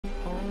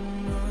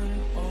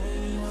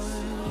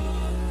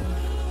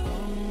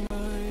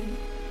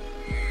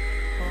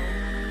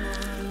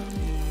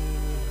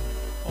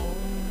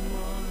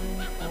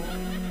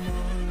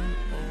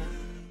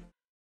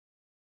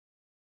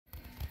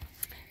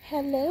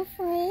Hello,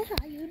 friend.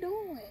 How you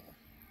doing?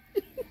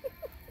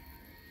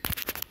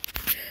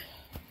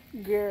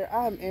 Girl,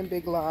 I'm in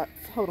Big Lots.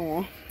 Hold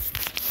on.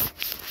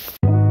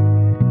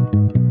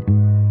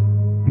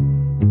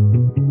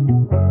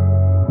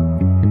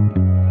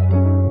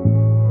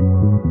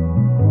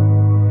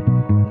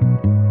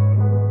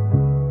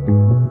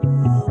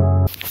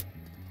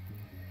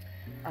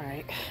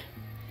 Alright.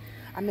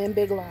 I'm in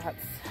Big Lots.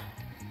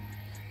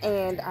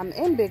 And I'm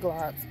in Big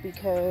Lots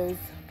because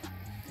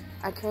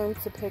I came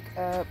to pick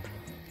up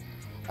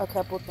a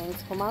couple things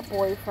for my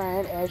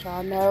boyfriend. As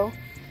y'all know,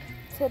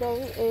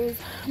 today is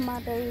my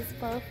bae's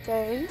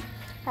birthday.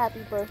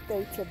 Happy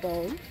birthday to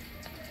Bae.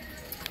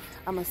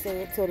 I'm gonna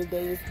say it till the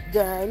day is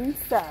done.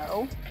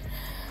 So,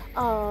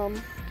 I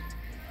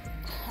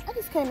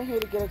just came in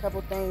here to get a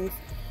couple things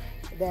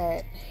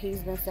that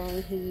he's been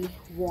saying he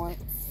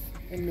wants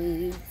and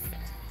needs,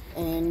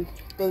 and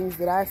things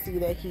that I see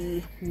that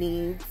he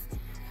needs.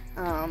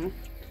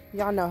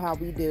 Y'all know how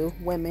we do,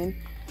 women.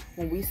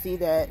 When we see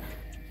that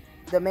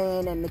the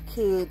man and the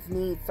kids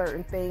need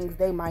certain things,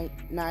 they might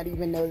not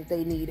even know that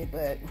they need it,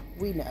 but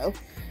we know.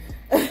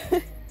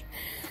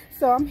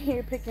 So I'm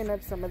here picking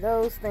up some of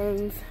those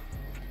things.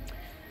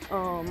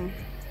 And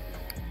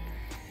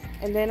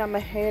then I'm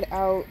gonna head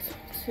out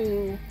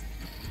to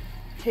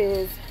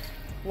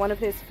one of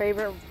his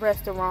favorite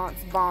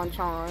restaurants,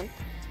 Bonchon.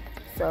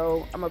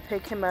 So I'm gonna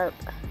pick him up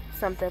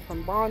something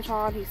from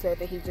Bonchon. He said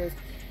that he just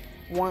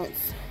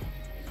wants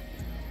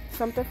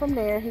something from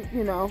there.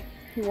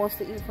 He wants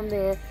to eat from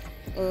there,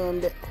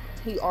 and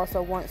he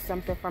also wants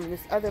something from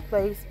this other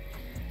place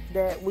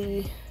that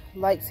we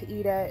like to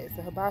eat at. It's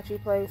a hibachi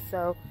place.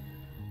 So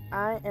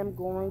I am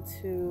going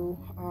to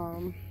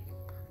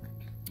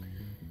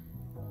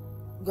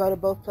go to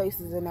both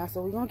places, and that's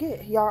what we're gonna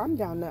get. Y'all, I'm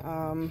down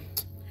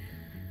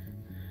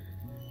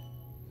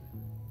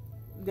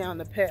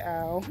the pet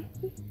aisle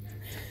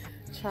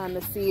trying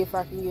to see if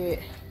I can get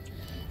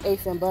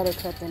Ace and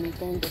Buttercup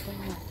anything, but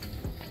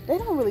they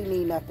don't really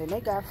need nothing. They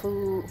got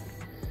food.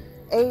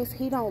 Ace,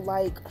 he don't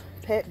like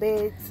pet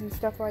beds and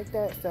stuff like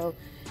that, so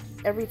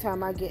every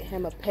time I get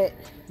him a pet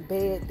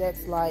bed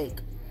that's like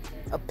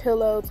a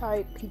pillow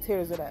type, he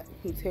tears it up.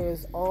 He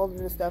tears all of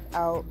the stuff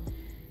out,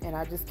 and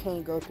I just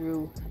can't go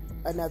through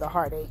another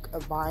heartache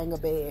of buying a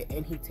bed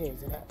and he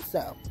tears it up.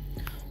 So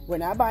we're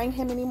not buying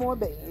him any more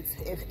beds.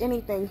 If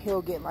anything,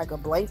 he'll get like a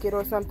blanket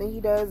or something. He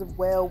does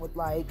well with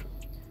like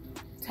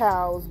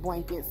towels,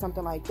 blankets,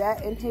 something like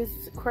that in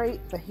his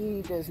crate, but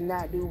he does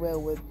not do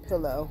well with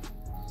pillow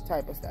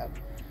type of stuff.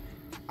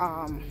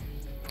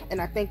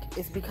 And I think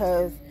it's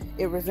because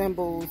it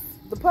resembles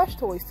the plush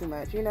toys too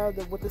much,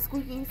 with the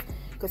squeakies,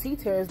 because he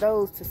tears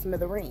those to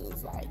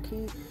smithereens. Like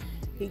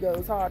he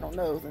goes hard on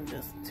those and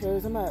just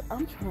tears them up.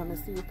 I'm trying to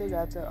see if they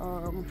got the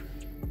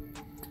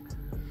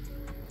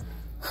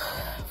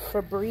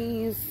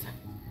Febreze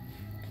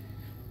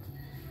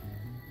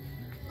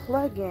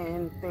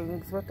plug-in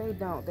things, but they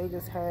don't. They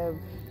just have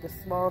the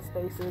small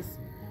spaces.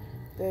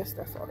 That's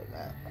all they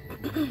got.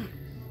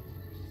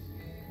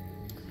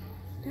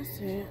 That's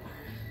it.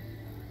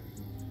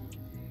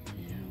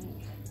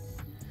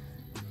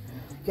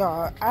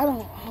 Y'all,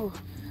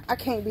 I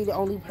can't be the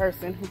only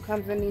person who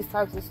comes in these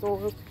types of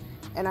stores,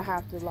 and I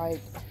have to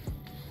like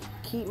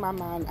keep my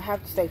mind. I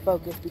have to stay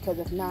focused, because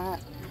if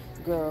not,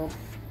 girl,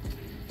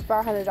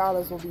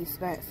 $500 will be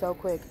spent so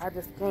quick. I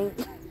just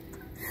can't.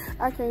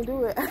 I can't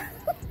do it.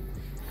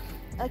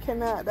 I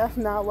cannot. That's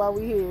not why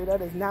we here.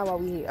 That is not why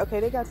we here. Okay,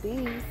 they got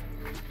these.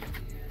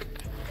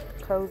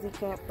 Cozy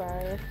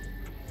campfire.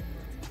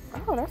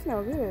 Oh, that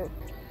smells good.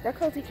 That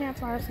cozy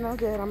campfire smells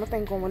good. I'm gonna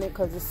think on it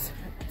because it's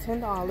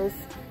 $10.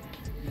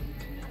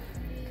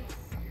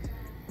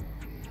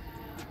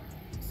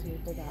 See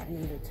if they got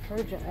any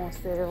detergent on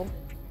sale.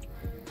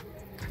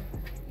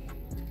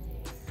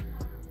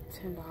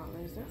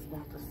 $10. That's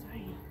about the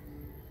same.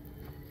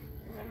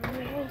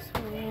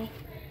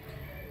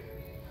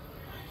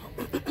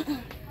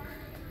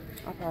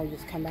 I'll probably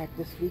just come back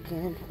this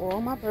weekend or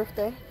on my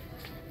birthday,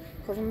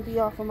 because I'm gonna be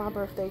off on my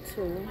birthday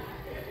too.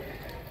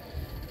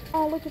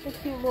 Oh, look at the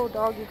cute little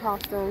doggy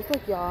costumes.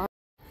 Look, y'all.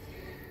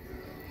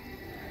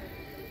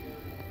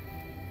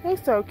 They're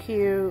so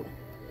cute.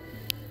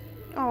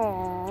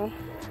 Aww,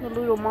 the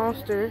little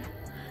monster.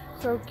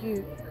 So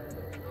cute.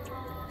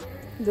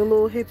 The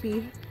little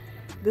hippie.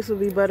 This will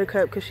be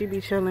Buttercup, because she be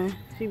chilling.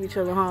 She be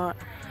chilling hard.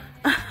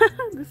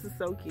 This is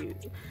so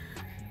cute.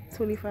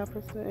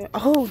 25%.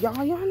 Oh, y'all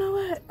know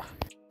what?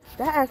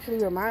 That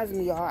actually reminds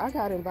me, y'all. I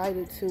got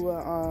invited to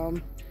a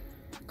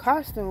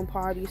costume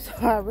party, so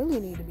I really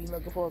need to be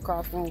looking for a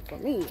costume for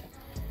me.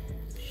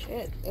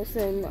 Shit, it's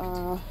in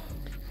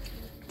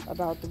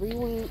about 3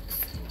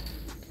 weeks.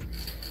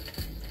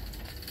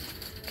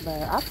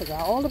 But I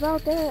forgot all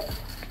about that.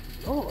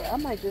 Oh, I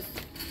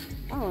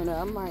don't know,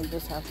 I might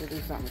just have to do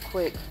something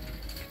quick,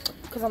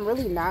 because I'm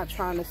really not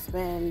trying to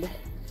spend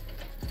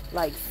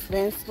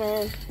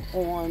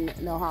on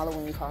no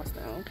Halloween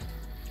costume,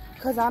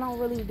 because I don't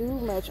really do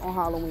much on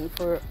Halloween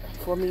for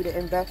me to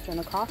invest in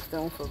a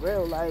costume for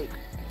real. Like,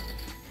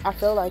 I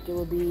feel like it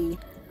would be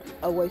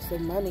a waste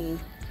of money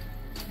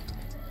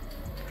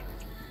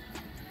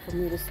for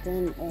me to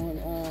spend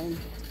on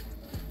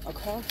a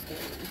costume.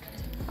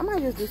 I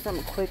might just do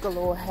something quick, a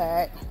little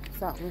hat,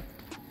 something.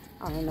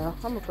 I don't know.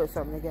 I'm gonna put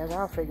something together.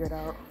 I'll figure it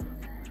out.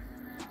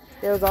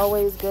 There's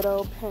always good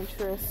old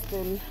Pinterest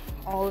and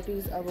all of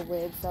these other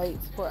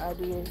websites for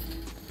ideas.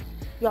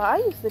 Y'all, I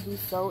used to be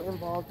so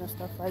involved in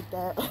stuff like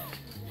that.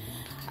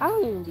 I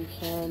don't even be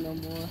caring no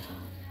more.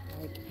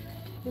 Like,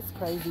 it's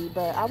crazy.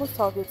 But I was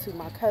talking to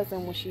my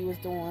cousin when she was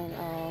doing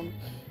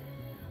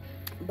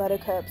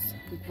Buttercup's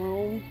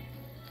groom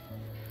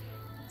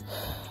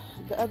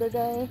the other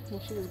day,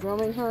 when she was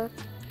grooming her,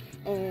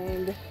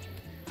 and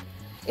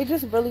it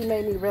just really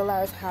made me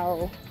realize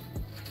how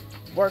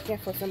working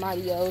for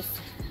somebody else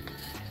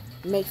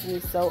makes me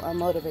so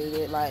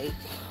unmotivated. Like,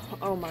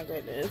 oh my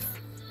goodness,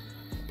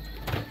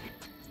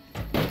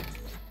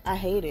 I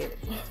hate it.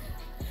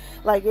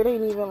 Like, it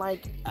ain't even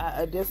like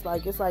a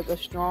dislike, it's like a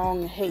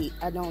strong hate.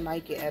 I don't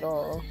like it at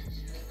all.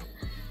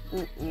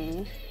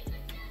 And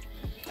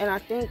I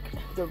think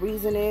the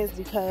reason is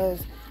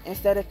because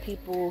instead of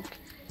people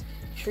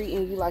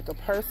treating you like a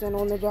person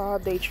on the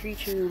job, they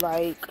treat you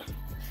like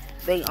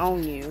they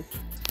own you.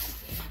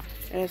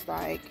 And it's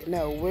like,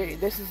 no,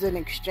 this is an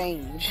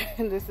exchange.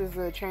 This is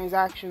a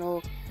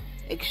transactional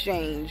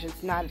exchange.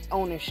 It's not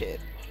ownership.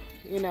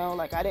 You know,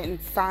 like, I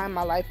didn't sign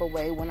my life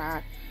away when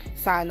I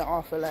signed the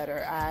offer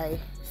letter. I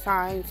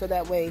signed so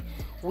that way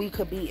we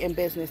could be in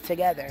business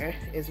together,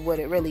 is what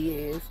it really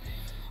is.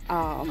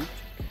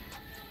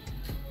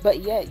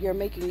 But yet you're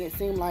making it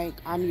seem like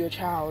I'm your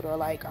child or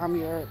like I'm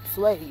your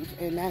slave,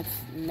 and that's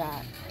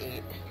not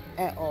it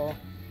at all.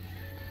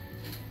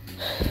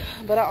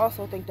 But I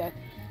also think that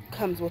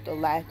comes with a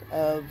lack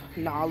of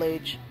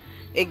knowledge,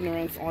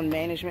 ignorance on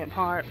management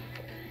part.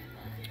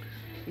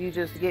 You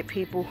just get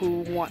people who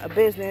want a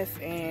business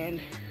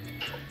and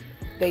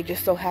they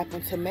just so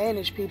happen to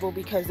manage people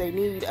because they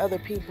need other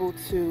people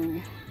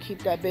to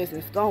keep that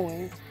business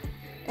going.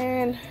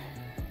 And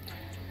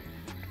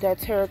that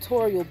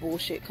territorial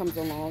bullshit comes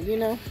along, you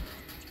know?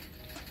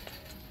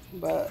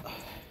 But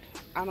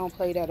I don't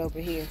play that over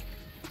here.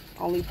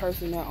 Only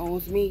person that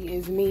owns me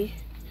is me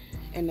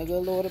and the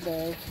good Lord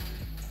above.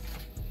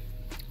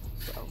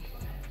 So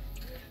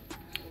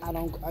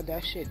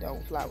that shit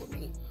don't fly with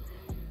me.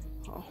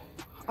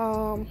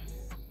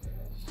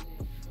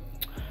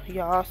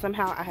 Y'all,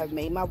 somehow I have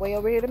made my way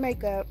over here to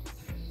makeup.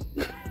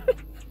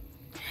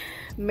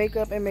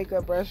 Makeup and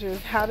makeup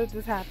brushes. How did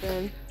this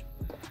happen?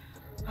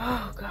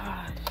 Oh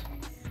God,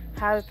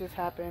 how did this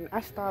happen?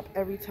 I stop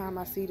every time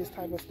I see this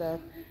type of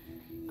stuff.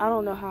 I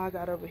don't know how I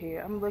got over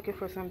here. I'm looking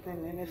for something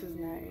and this is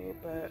not it,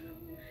 but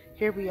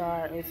here we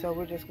are, and so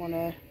we're just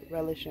gonna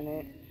relish in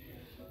it.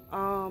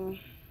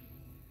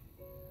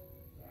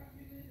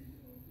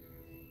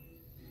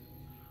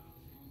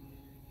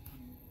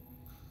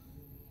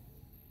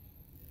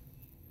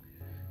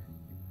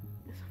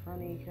 It's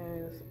funny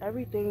because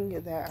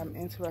everything that I'm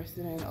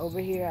interested in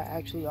over here, I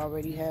actually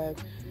already have,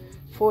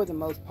 for the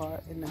most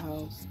part, in the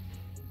house,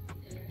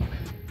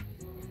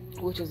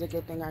 which is a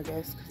good thing, I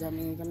guess, because that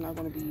means I'm not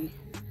going to be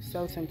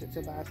so tempted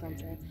to buy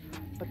something.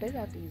 But they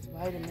got these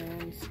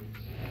vitamins,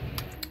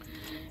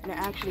 and it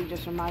actually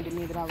just reminded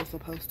me that I was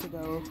supposed to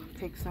go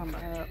pick some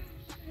up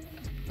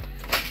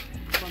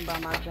from by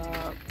my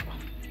job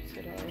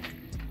today,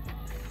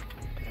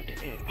 but I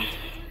didn't.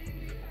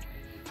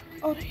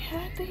 Oh, they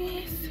had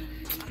these.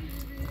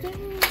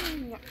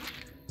 Dang.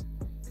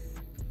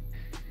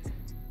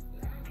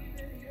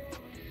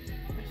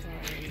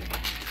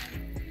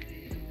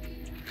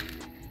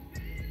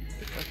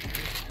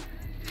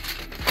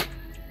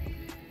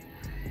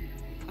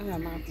 I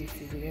got mine from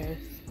CVS.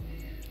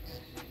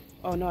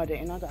 Oh no, I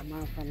didn't. I got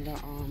mine from the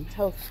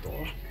health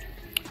store.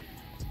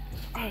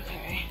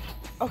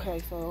 Okay,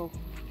 so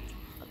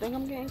I think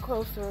I'm getting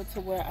closer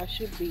to where I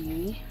should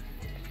be,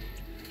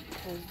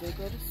 because they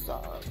go to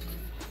socks.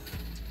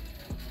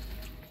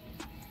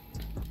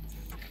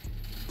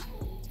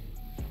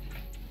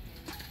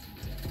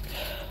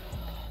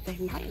 They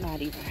might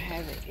not even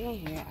have it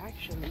in here,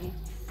 actually,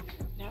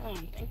 now that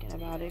I'm thinking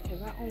about it,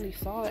 because I only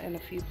saw it in a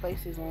few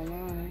places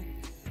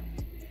online.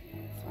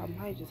 So I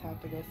might just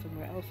have to go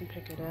somewhere else and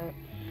pick it up.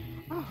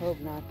 I hope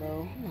not,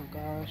 though. Oh my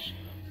gosh.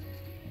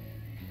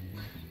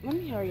 Let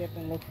me hurry up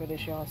and look for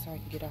this, y'all, so I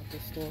can get out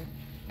this store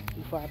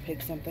before I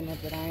pick something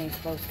up that I ain't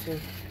supposed to.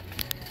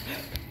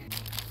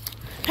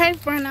 Hey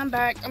friend, I'm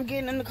back. I'm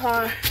getting in the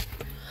car.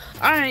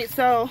 Alright,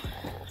 so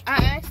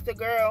I asked the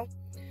girl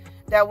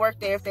that worked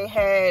there if they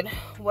had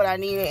what I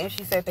needed, and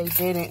she said they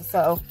didn't,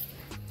 so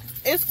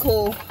it's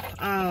cool.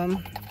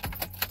 And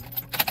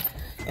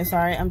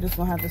sorry, I'm just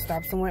gonna have to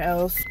stop somewhere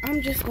else.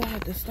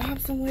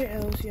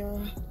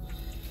 Y'all.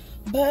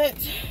 But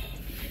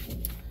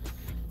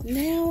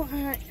now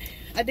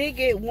I did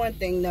get one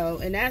thing though,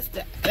 and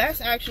that's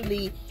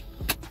actually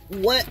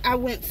what I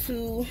went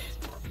to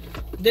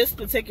this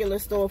particular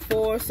store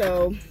for.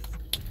 So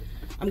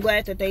I'm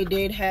glad that they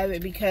did have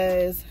it,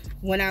 because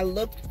when I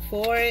looked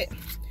for it,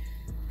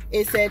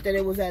 it said that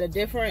it was at a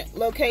different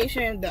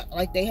location,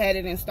 like they had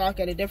it in stock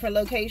at a different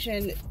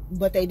location,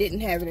 but they didn't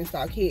have it in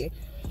stock here.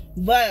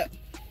 But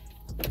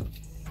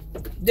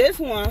This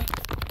one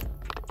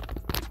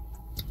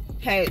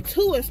had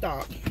 2 in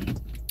stock.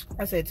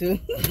 I said 2.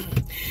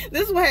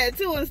 This one had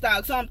 2 in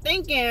stock. So I'm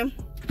thinking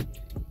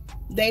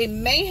they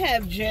may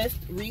have just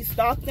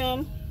restocked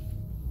them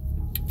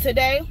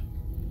today.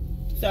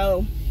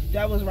 So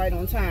that was right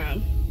on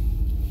time.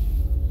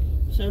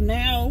 So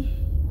now,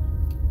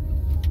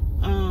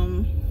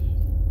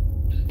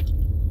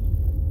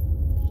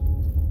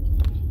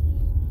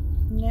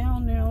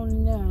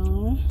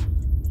 now,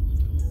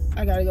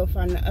 I gotta go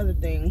find the other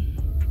thing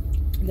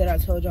that I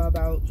told y'all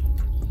about.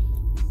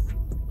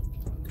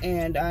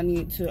 And I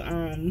need to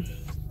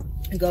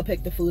go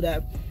pick the food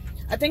up.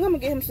 I think I'm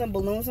gonna get him some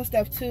balloons and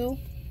stuff too.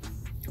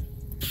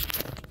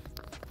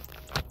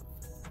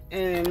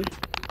 And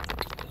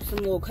some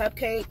little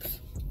cupcakes.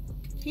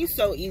 He's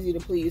so easy to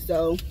please,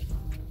 so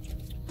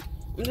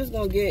I'm just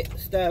gonna get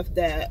stuff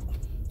that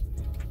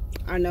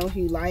I know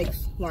he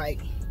likes.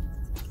 Like,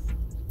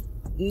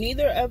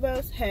 neither of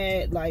us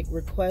had like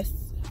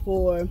requests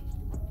for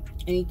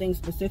anything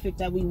specific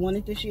that we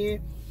wanted this year.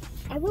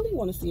 I really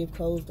want to see if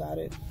Cole's got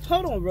it.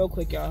 Hold on real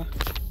quick, y'all.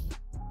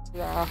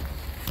 All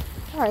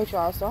right,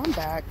 y'all, so I'm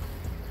back.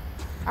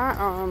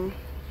 I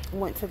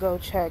went to go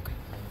check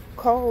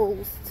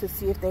Kohl's to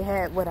see if they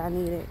had what I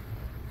needed.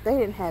 They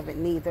didn't have it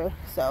neither,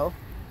 so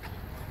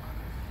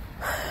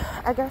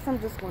I guess I'm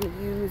just going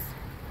to use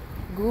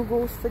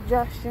Google's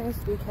suggestions,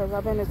 because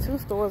I've been to 2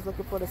 stores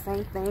looking for the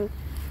same thing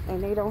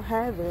and they don't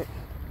have it.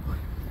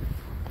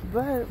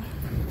 But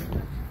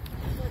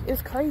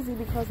it's crazy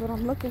because what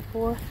I'm looking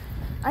for,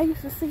 I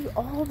used to see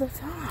all the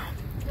time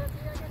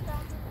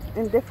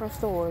in different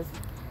stores,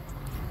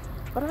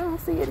 but I don't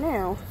see it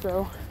now.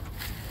 So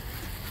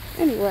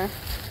anyway,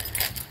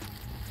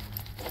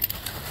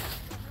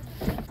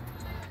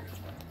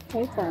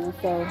 hey friends,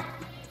 so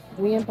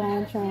we in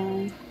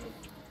Bonchon,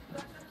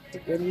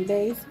 getting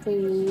Dave's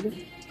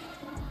food,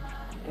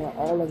 or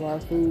all of our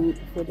food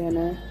for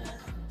dinner,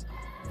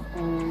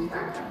 and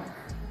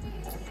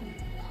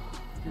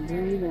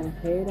then we're gonna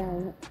head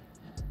out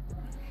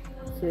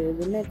to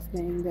the next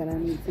thing that I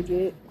need to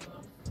get,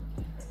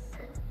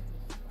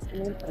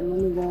 and then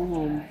we go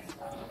home.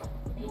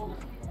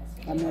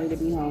 I'm ready to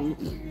be home.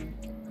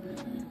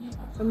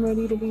 I'm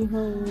ready to be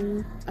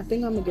home. I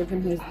think I'm gonna give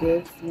him his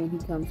gifts when he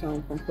comes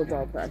home from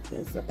football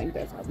practice. I think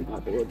that's how we're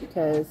gonna do it,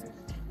 because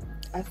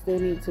I still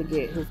need to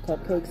get his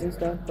cupcakes and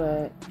stuff,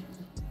 but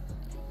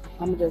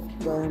I'm gonna just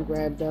go and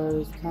grab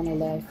those kind of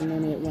last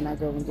minute when I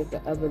go and get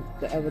the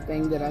other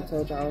thing that I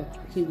told y'all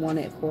he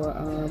wanted for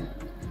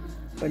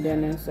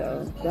dinner.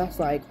 So that's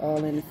like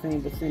all in the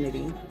same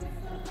vicinity.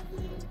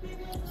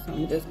 So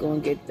I'm just gonna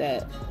get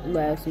that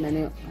last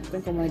minute. I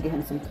think I'm gonna get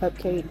him some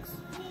cupcakes.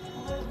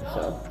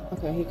 So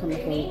okay, here comes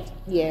the cake.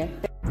 Yeah.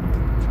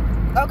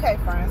 Okay,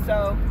 friends.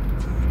 So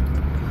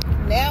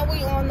now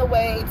we on the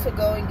way to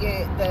go and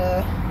get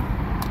the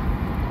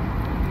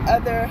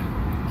other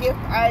gift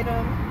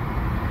item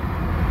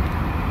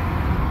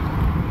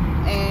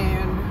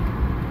and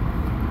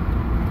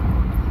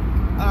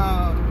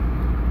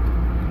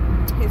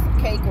his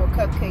cake or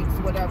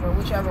cupcakes, whatever,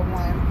 whichever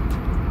one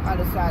I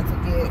decide to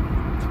get.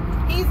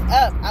 He's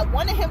up. I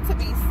wanted him to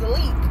be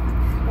asleep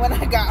when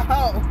I got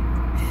home,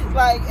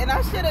 like, and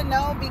I should have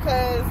known,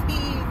 because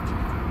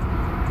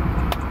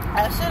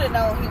I should have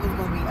known he was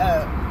gonna be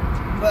up,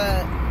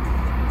 but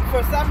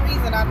for some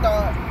reason I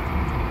thought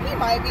he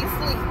might be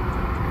asleep.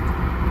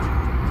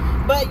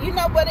 But you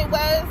know what it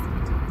was?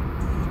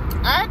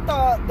 I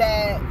thought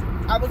that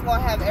I was going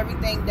to have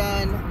everything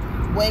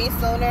done way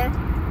sooner,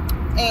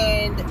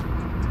 and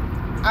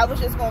I was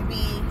just going to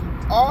be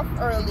off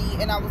early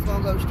and I was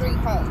going to go straight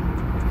home.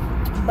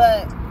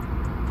 But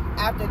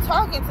after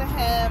talking to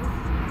him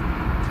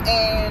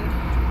and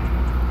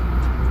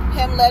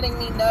him letting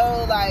me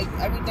know like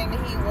everything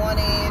that he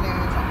wanted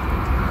and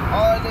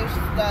all this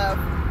stuff,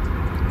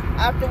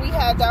 after we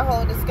had that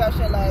whole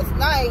discussion last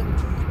night,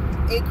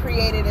 it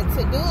created a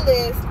to-do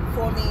list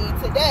for me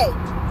today.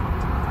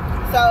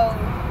 So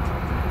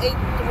it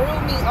threw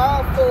me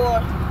off for,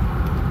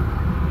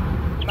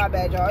 my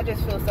bad y'all, I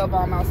just feel so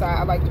warm outside.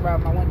 I like to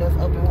ride my windows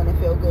open when it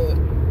feels good.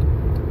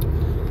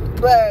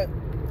 But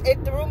it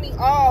threw me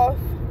off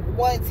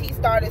once he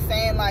started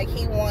saying like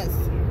he wants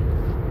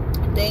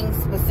things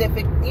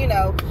specific, you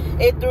know.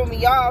 It threw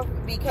me off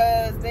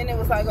because then it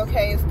was like,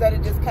 okay, instead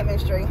of just coming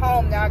straight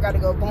home, now I gotta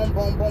go boom,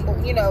 boom, boom,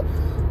 boom, you know,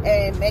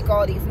 and make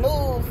all these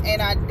moves.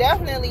 And I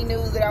definitely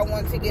knew that I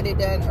wanted to get it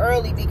done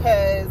early,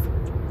 because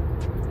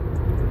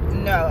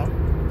no,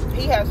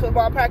 he has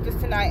football practice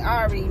tonight.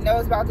 I already know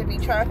it's about to be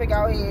traffic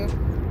out here.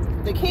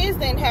 The kids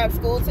didn't have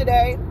school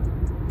today,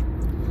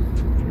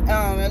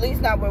 at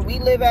least not where we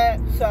live at,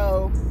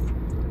 so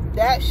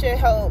that should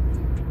help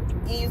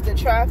ease the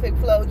traffic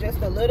flow just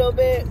a little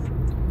bit.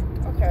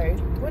 Okay,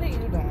 what are you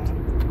doing?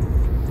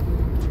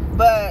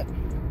 But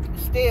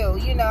still,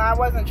 you know, I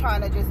wasn't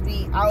trying to just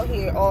be out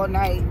here all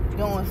night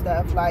doing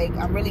stuff. Like,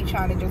 I'm really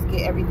trying to just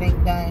get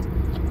everything done,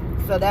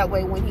 so that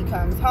way when he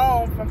comes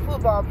home from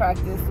football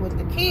practice with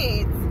the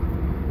kids,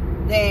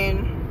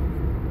 then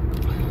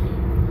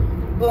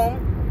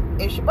boom,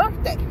 it's your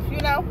birthday, you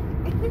know.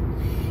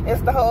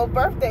 It's the whole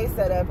birthday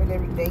setup and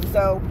everything.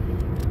 So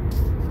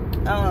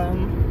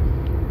I'm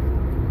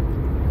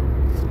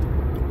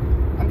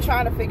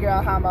trying to figure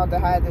out how I'm about to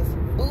hide this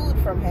food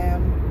from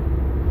him.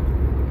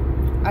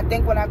 I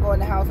think when I go in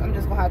the house, I'm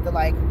just gonna have to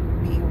like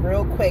be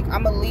real quick.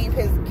 I'm gonna leave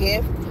his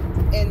gift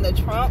in the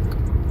trunk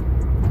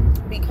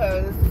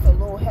because it's a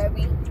little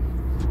heavy.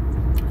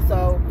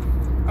 So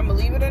I'm gonna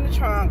leave it in the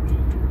trunk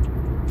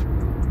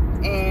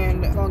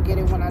and I'm gonna get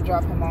it when I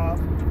drop him off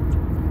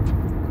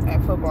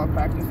at football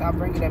practice. I'll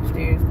bring it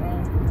upstairs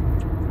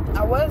then.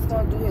 I was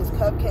gonna do his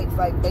cupcakes,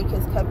 like bake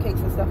his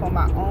cupcakes and stuff on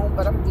my own,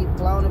 but I'm gonna be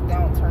blown if they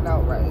don't turn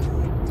out right.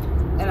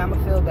 And I'm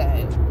gonna feel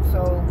bad.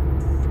 So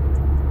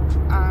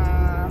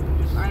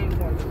I ain't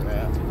gonna do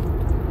that.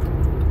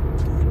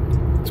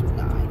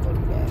 Nah, I ain't gonna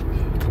do that.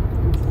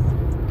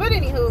 But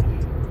anywho,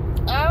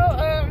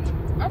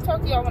 I'll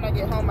talk to y'all when I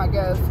get home, I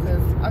guess,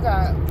 because I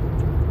got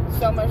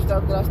so much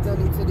stuff that I still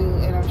need to do,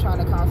 and I'm trying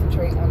to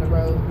concentrate on the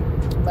road.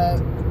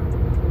 But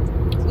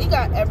we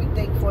got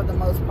everything for the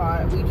most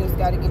part. We just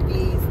got to get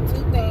these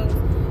 2 things,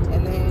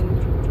 and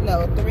then,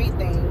 no, 3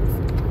 things,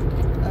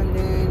 and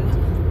then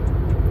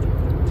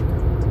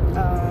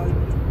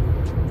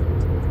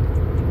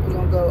we're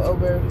going to go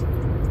over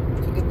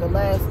to get the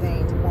last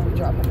thing when we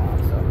drop him off.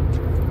 So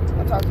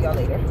I'll talk to y'all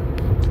later.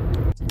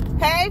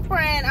 Hey,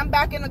 friend. I'm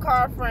back in the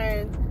car,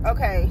 friend.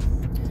 Okay.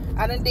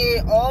 I done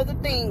did all the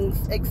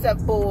things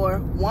except for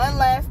one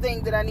last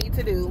thing that I need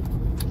to do.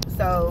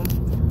 So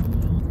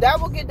that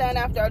will get done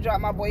after I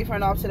drop my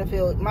boyfriend off to the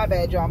field. My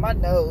bad, y'all. My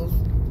nose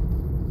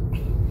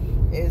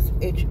is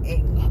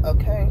itching.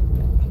 Okay.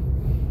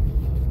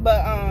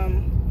 But,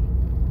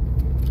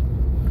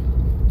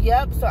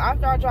 yep. So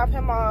after I drop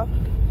him off,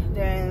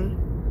 then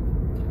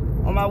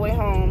on my way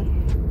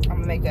home, I'm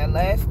going to make that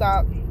last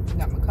stop. I'm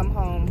going to come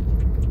home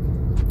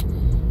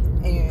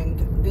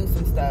and do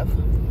some stuff.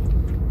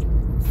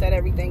 Set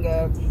everything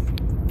up.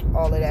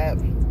 All of that.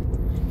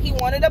 He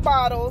wanted a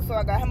bottle, so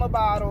I got him a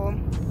bottle.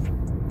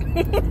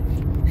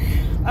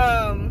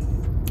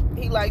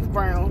 He likes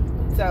brown,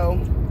 so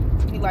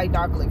he likes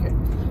dark liquor.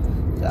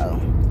 So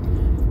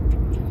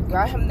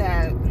got him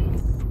that.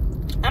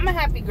 I'm a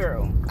happy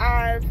girl.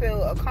 I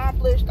feel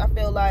accomplished. I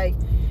feel like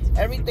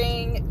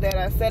everything that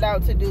I set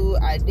out to do,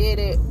 I did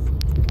it.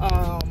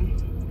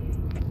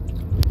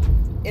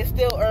 It's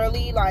still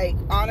early. Like,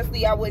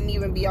 honestly, I wouldn't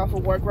even be off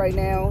of work right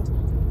now.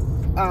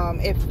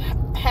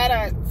 Had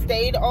I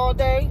stayed all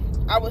day,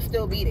 I would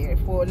still be there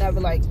for another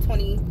like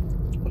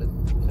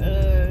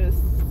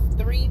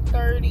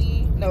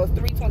 3:30. No, it's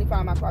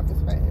 3:25. My clock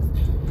is fast.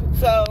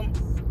 So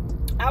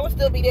I would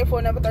still be there for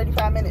another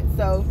 35 minutes.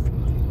 So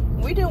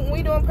we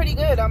doing pretty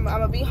good. I'm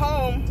gonna be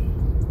home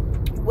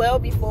well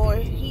before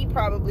he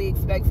probably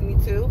expects me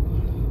to.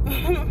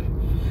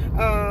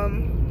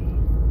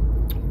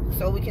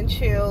 So we can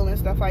chill and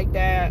stuff like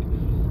that,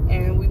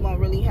 and we won't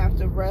really have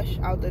to rush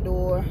out the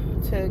door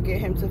to get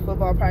him to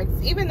football practice,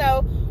 even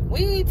though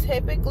we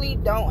typically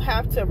don't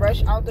have to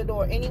rush out the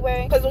door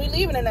anyway because we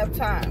leave in enough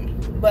time.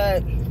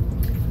 But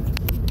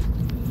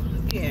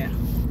yeah,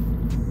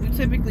 we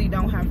typically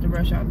don't have to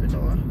rush out the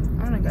door.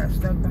 I done got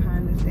stuck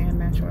behind this damn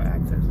Metro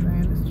Access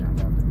van. This jump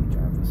out to be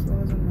driving slow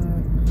as a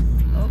nut.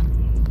 Oh,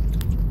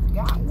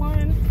 got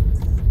one.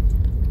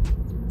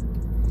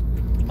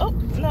 Oh,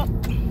 no,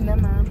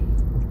 never mind.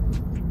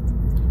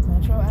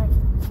 Metro Access.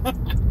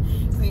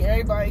 See,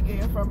 everybody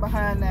getting from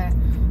behind that.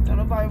 No,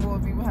 nobody will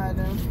be behind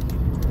them.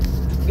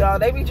 Y'all,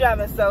 they be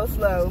driving so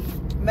slow.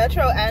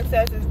 Metro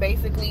Access is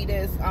basically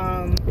this,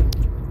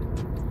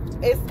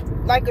 it's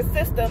like a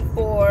system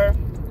for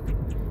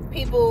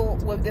people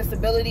with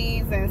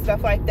disabilities and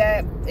stuff like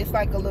that. It's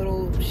like a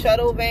little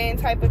shuttle van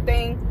type of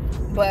thing,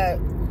 but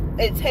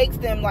it takes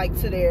them like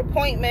to their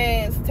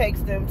appointments,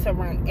 takes them to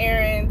run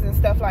errands and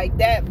stuff like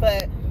that,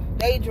 but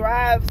they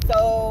drive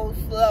so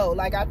slow.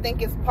 Like, I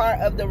think it's part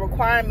of the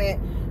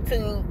requirement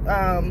to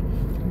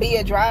be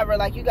a driver.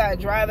 Like, you gotta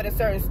drive at a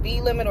certain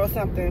speed limit or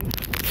something,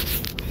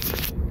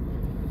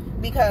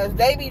 because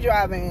they be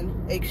driving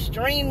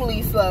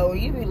extremely slow.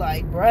 You be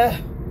like, bruh,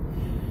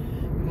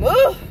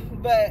 move.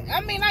 But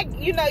I mean, I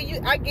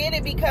get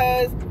it,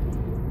 because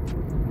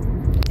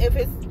if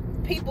it's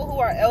people who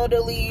are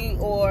elderly,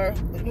 or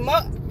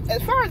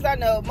as far as I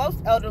know, most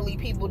elderly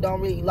people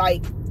don't really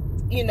like,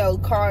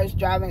 cars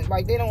driving.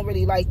 Like, they don't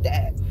really like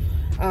that.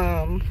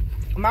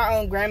 My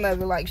own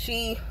grandmother, like,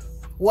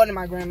 one of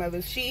my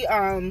grandmothers,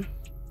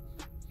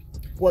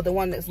 well, the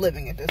one that's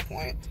living at this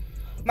point,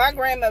 my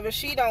grandmother,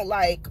 she don't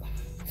like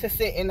to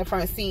sit in the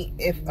front seat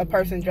if a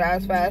person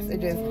drives fast.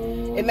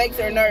 It makes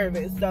her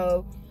nervous.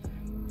 So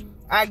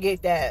I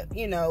get that,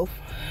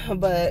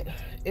 but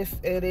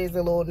it is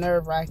a little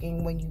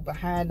nerve-wracking when you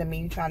behind them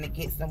and you trying to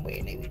get somewhere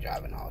and they be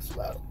driving all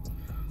slow.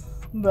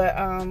 But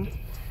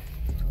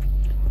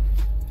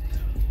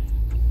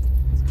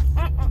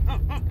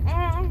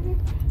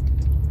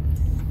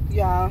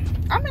y'all,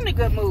 I'm in a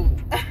good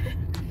mood.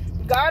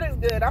 God is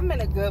good. I'm in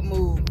a good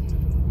mood.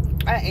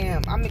 I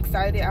am. I'm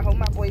excited. I hope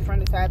my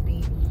boyfriend is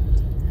happy.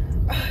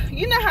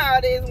 You know how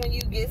it is when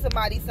you get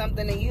somebody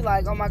something and you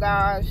like, oh my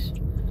gosh,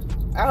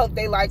 I hope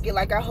they like it.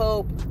 Like, I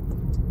hope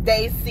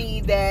they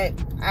see that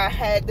I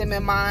had them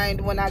in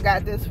mind when I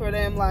got this for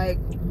them. Like,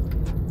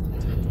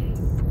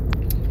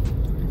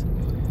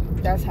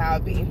 that's how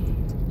it be.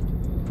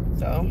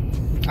 So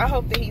I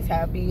hope that he's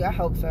happy. I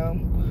hope so.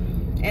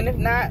 And if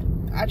not,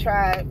 I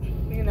tried,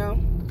 you know.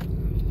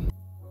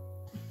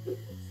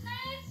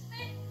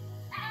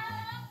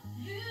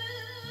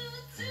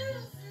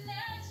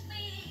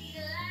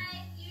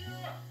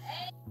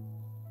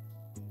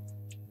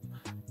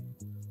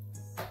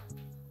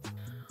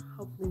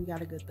 Hopefully we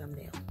got a good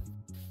thumbnail.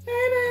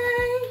 Baby,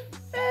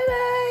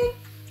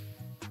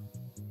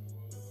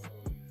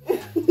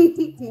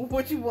 baby.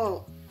 What you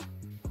want?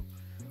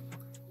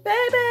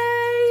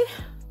 Baby,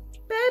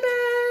 baby.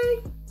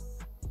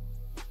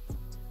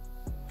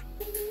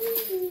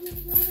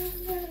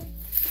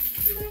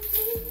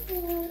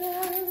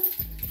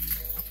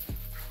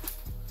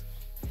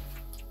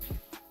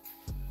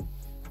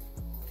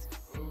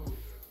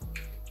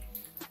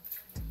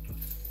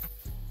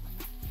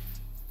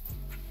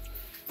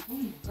 Oh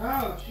my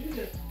gosh, you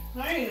just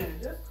playing.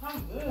 Just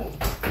come on.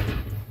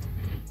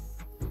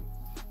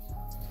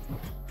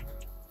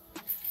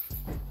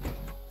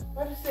 I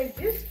just say,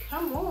 just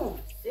come on,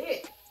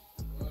 sit.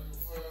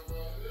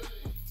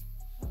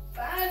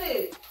 Find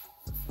it.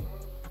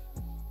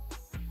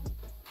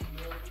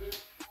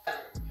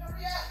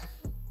 Hurry up.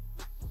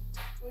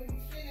 When you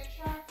sit in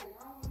traffic,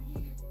 I don't want to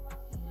hear you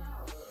fucking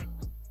out.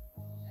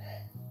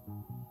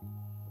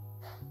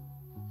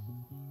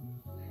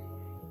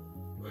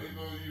 They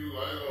know you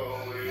like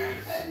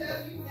always. I know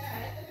you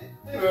not.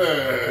 Hey,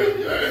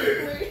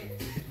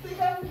 Think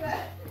I'll be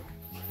back.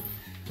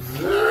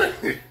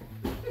 hey.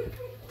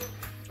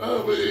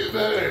 Oh, but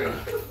damn.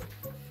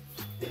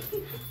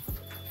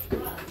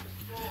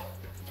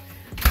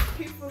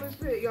 He's full of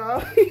shit,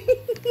 y'all.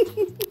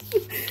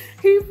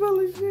 He full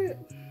of shit.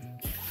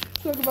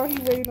 Talk about he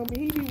waiting on me.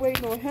 He be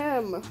waiting on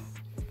him.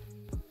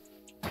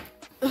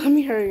 Let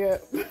me hurry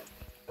up.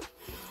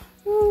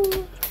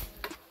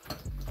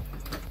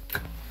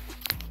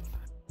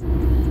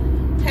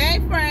 Hey,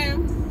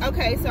 friend.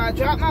 Okay, so I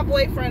dropped my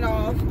boyfriend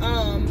off.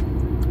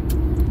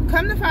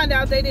 Come to find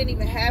out, they didn't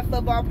even have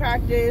football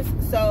practice,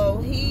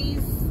 so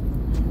he's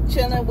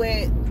chilling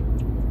with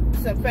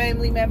some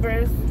family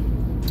members,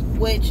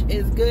 which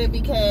is good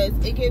because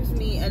it gives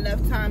me enough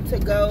time to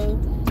go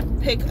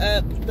pick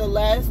up the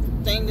last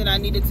thing that I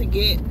needed to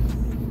get,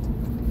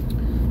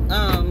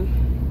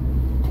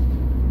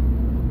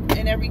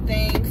 and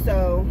everything.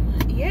 So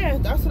yeah,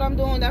 that's what I'm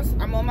doing.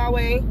 I'm on my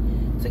way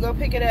to go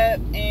pick it up,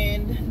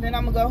 and then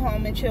I'm gonna go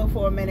home and chill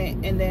for a minute,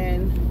 and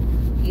then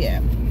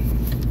yeah.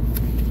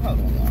 Hold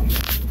on, y'all.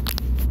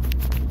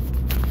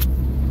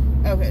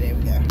 Okay, there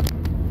we go.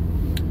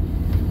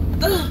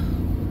 Ugh.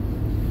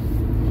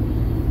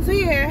 So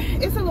yeah,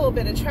 it's a little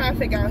bit of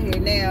traffic out here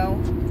now,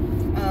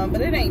 but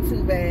it ain't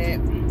too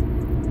bad.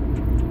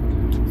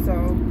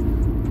 So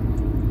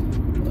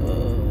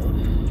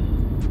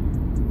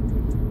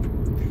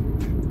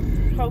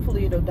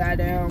hopefully it'll die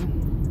down.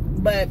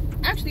 But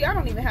actually, I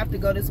don't even have to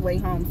go this way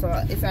home, so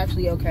it's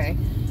actually okay.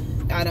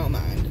 I don't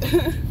mind.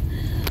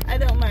 I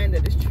don't mind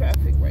that it's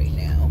traffic right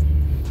now.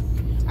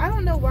 I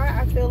don't know why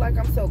I feel like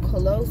I'm so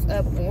close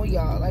up on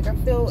y'all. Like, I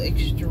feel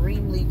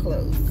extremely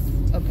close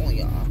up on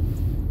y'all.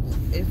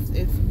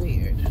 It's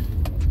weird.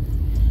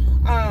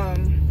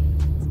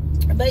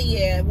 But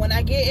yeah, when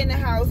I get in the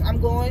house,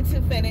 I'm going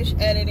to finish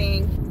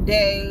editing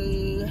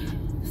day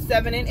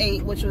 7 and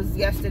 8, which was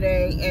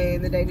yesterday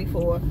and the day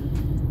before.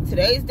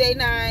 Today's day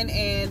 9,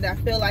 and I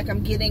feel like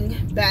I'm getting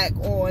back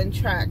on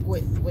track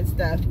with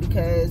stuff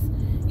because,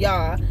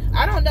 y'all,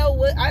 I don't know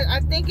what, I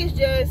think it's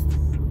just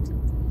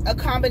a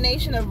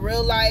combination of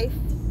real life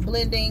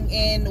blending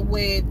in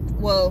with,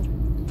 well,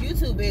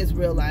 YouTube is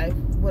real life,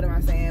 what am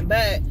I saying,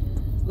 but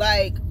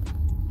like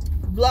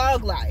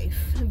vlog life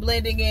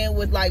blending in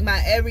with like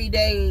my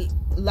everyday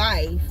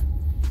life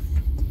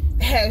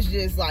has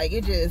just like,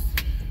 it just,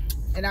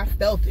 and I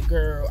felt it,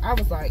 girl. I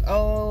was like,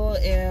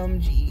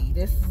 OMG,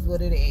 this is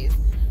what it is.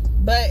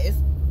 But it's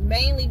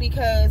mainly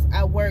because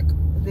I work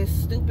this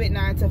stupid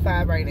 9 to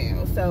 5 right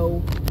now.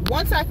 So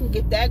once I can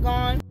get that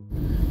gone,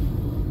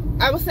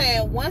 I was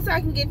saying, once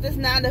I can get this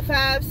 9 to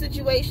 5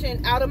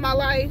 situation out of my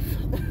life,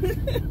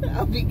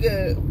 I'll be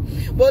good.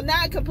 Well,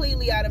 not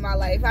completely out of my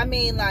life. I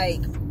mean,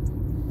 like,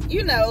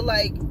 you know,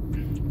 like,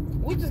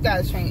 we just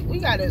gotta change. We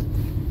gotta,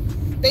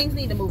 things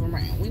need to move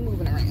around. We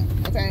moving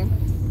around, okay?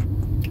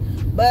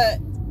 But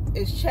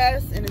it's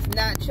chess and it's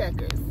not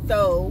checkers.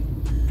 So,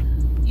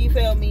 you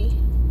feel me?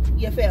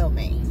 You feel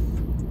me?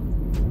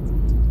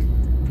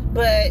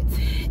 But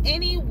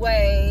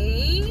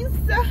anyways,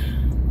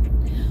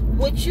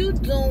 what you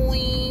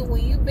doing?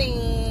 Where you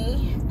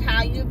been?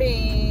 How you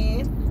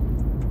been?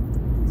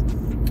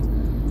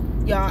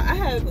 Y'all, I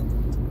have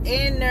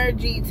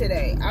energy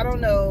today. I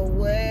don't know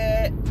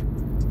where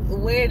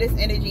this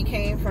energy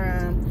came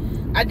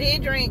from. I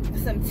did drink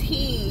some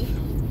tea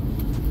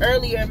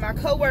earlier. My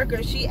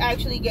coworker, she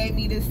actually gave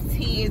me this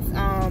tea. It's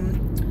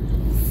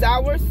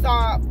sour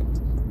sop,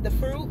 the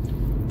fruit,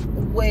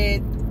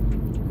 with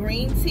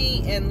green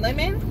tea and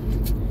lemon.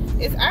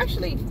 It's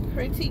actually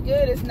pretty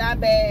good. It's not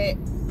bad.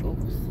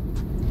 Oops.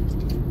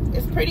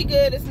 It's pretty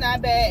good. It's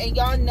not bad. And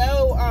y'all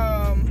know,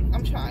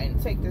 I'm trying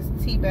to take this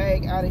tea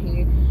bag out of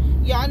here.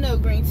 Y'all know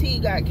green tea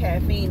got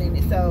caffeine in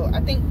it, so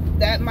I think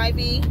that might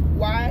be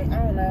why. I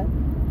don't know,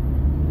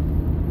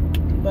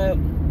 but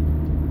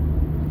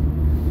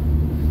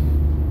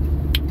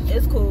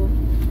it's cool.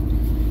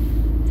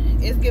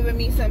 It's giving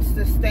me some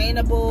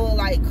sustainable,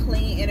 like,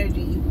 clean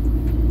energy.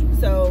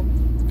 So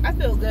I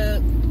feel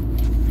good.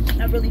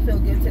 I really feel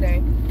good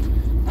today.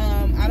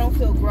 I don't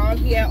feel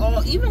groggy at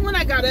all. Even when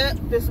I got up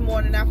this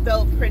morning, I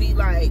felt pretty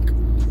like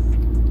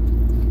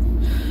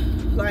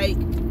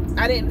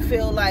I didn't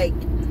feel like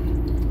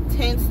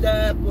tensed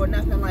up or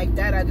nothing like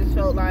that. I just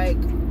felt like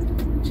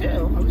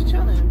chill. I was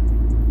chilling.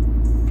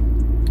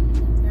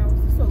 Now,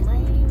 is this a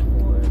lane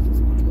or is this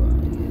gonna go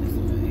out? Yeah, this is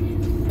a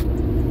lane.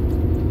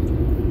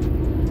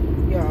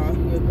 Y'all,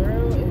 your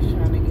girl is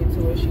trying to get to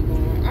where she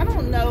going. I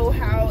don't know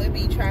how it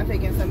be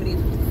traffic in some of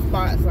these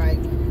spots. Like,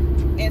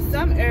 in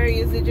some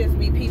areas, it just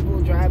be people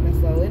driving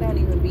slow. It don't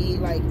even be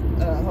like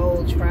a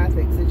whole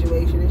traffic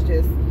situation. It's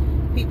just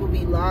people be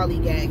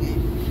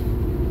lollygagging.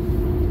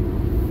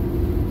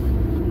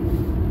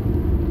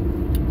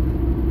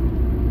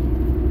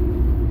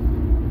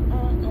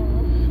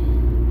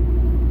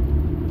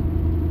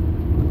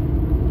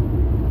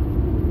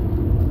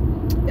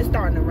 It's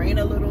starting to rain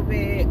a little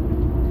bit.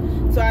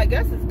 So I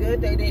guess it's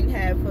good they didn't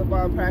have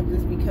football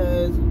practice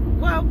because,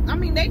 well, I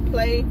mean, they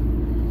play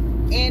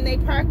and they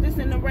practice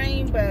in the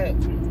rain, but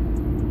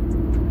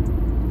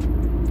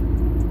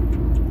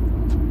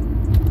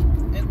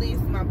at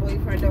least my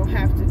boyfriend don't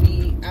have to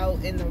be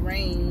out in the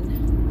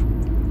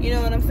rain, you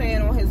know what I'm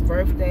saying, on his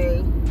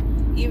birthday,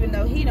 even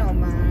though he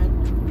don't mind.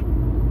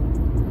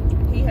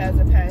 He has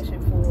a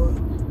passion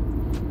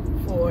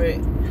for it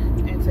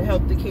and to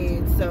help the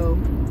kids, so,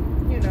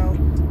 you know.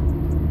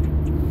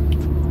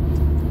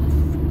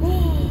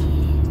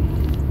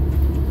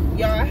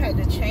 Y'all, I had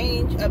to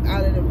change up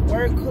out of the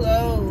work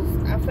clothes.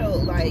 I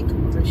felt like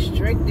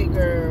restricted,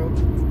 girl.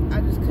 I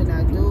just could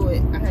not do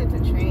it. I had to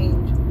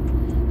change.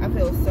 I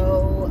feel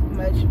so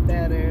much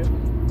better.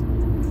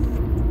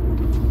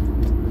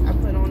 I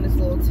put on this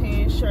little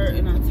tan shirt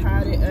and I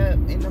tied it up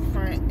in the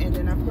front, and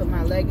then I put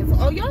my leggings on.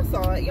 Oh, y'all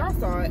saw it. Y'all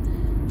saw it.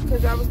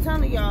 Because I was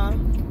telling y'all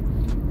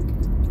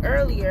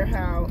earlier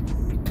how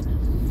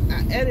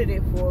I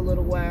edited for a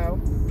little while.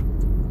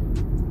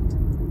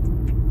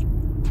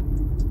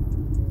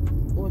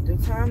 With the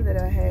time that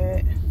I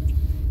had.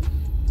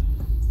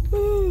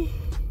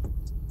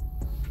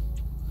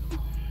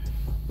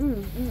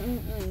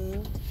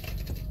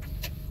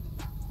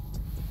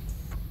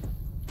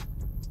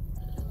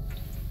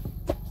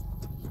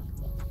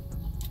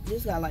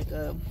 This got like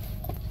a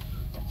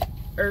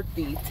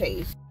earthy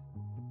taste.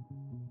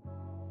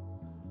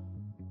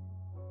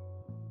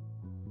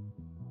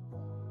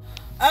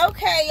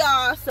 Okay,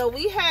 y'all, so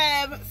we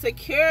have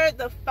secured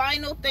the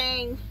final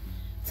thing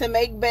to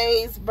make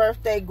Bay's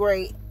birthday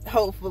great,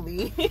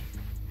 hopefully.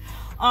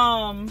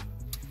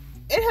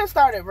 It has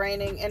started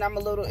raining and I'm a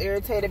little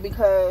irritated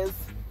because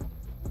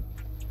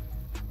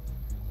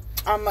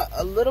I'm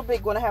a little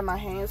bit going to have my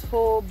hands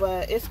full,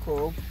 but it's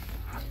cool.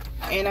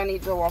 And I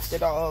need to walk the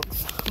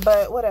dogs,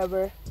 but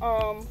whatever.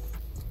 So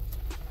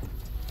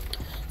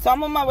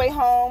I'm on my way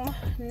home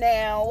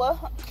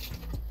now,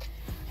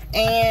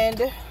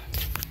 and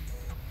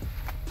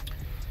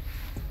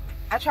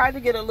I tried to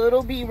get a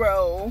little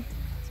B-roll.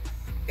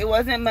 It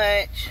wasn't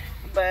much,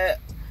 but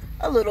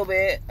a little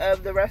bit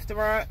of the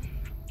restaurant,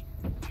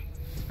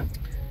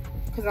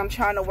 because I'm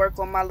trying to work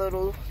on my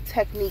little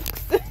techniques.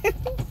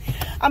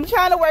 I'm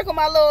trying to work on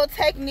my little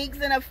techniques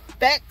and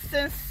effects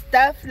and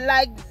stuff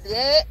like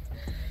that.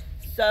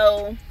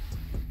 So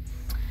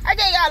I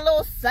gave y'all a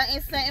little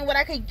something what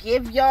I could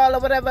give y'all or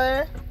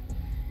whatever,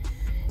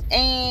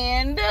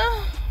 and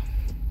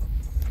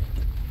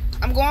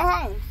I'm going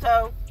home.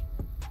 So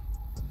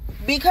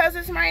because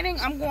it's raining,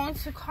 I'm going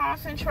to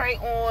concentrate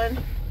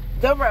on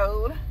the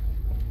road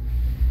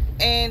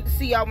and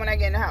see y'all when I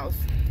get in the house.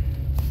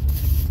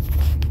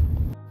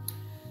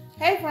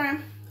 Hey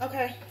friend.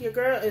 Okay, your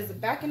girl is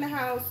back in the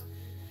house.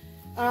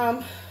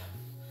 I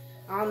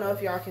don't know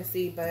if y'all can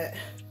see, but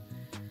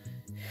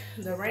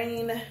the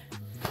rain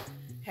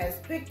has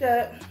picked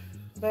up,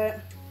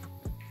 but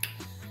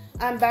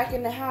I'm back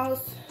in the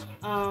house.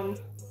 I'm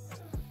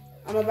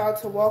about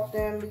to walk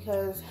them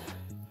because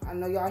I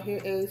know y'all hear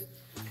Ace.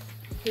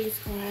 He's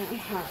crying. I'm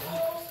hot.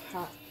 It's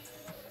hot.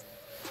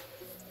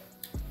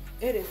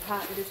 It is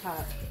hot. It is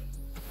hot.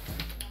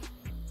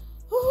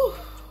 Whew.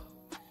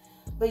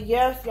 But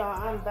yes,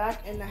 y'all, I'm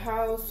back in the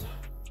house.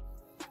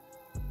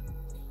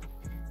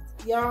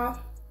 Y'all,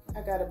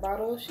 I got a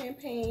bottle of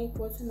champagne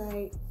for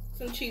tonight.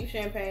 Some cheap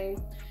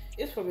champagne.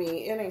 It's for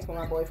me. It ain't for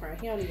my boyfriend.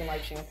 He don't even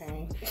like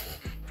champagne.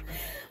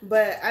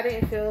 But I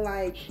didn't feel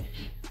like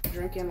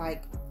drinking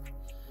like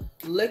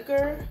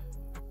liquor.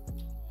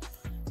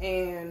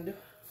 And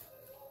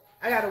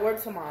I gotta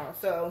work tomorrow.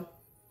 So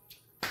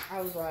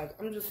I was like,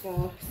 I'm just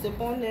gonna sip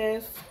on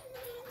this.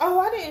 Oh,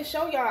 I didn't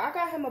show y'all. I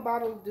got him a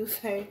bottle of Douce.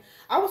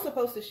 I was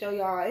supposed to show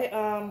y'all.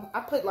 I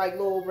put like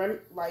little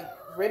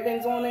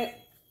ribbons on it.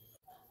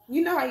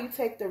 You know how you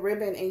take the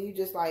ribbon and you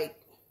just like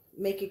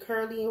make it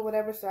curly or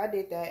whatever. So I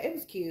did that. It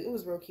was cute. It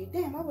was real cute.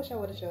 Damn, I wish I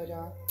would have showed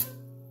y'all.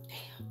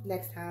 Damn,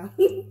 next time.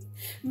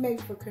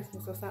 Maybe for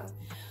Christmas or something.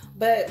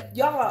 But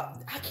y'all,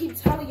 I keep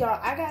telling y'all,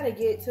 I gotta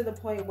get to the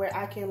point where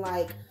I can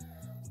like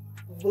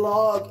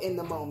vlog in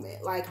the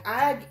moment. Like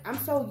I'm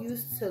so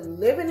used to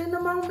living in the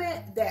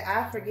moment that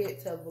I forget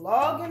to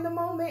vlog in the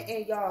moment,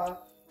 and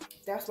y'all,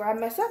 that's where I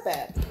mess up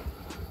at.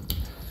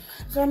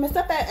 So I mess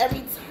up at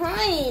every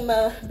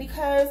time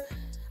because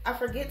I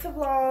forget to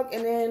vlog,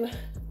 and then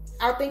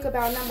I'll think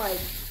about it and I'm like,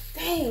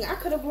 dang, I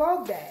could have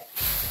vlogged that.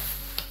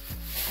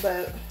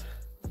 But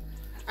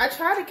I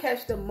try to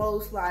catch the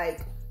most,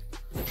 like,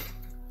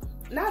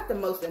 not the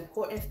most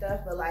important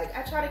stuff, but like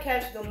I try to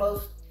catch the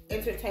most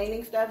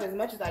entertaining stuff as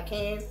much as I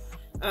can,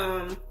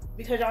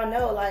 because y'all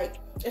know, like,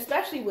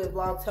 especially with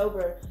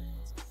Vlogtober,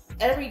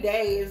 every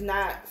day is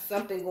not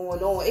something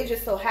going on. It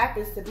just so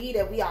happens to be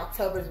that we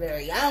October's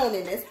very own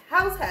in this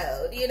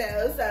household, you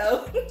know,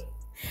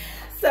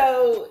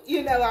 so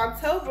you know,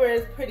 October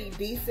is pretty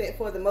decent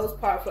for the most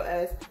part for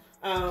us.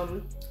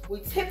 We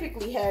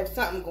typically have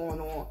something going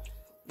on.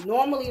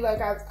 Normally,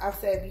 like I've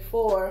said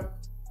before,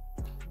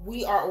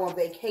 we are on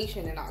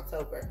vacation in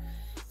October,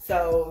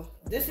 so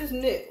this is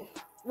new.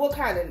 What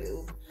kind of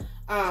new?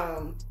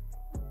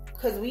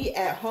 Cause we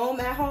at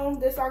home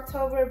this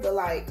October, but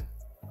like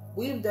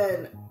we've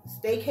done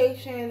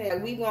staycation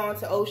and we've gone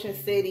to Ocean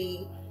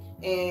City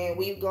and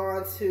we've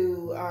gone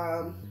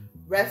to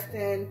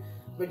Reston,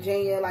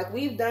 Virginia. Like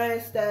we've done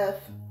stuff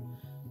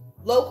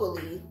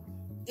locally,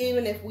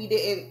 even if we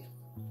didn't,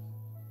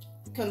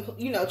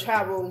 you know,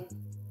 travel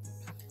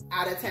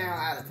out of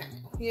town,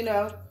 you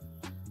know.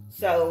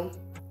 So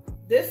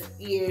this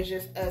year is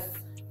just us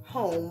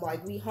home,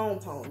 like we home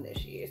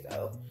this year,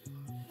 so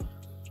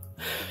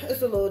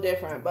it's a little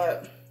different,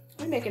 but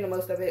we're making the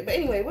most of it. But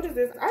anyway, what is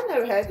this? I've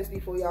never had this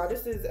before, y'all.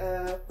 This is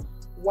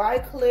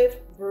Wycliffe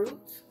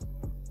Brut.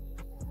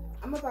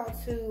 I'm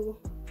about to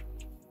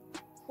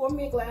pour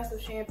me a glass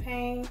of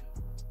champagne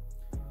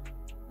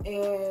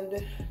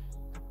and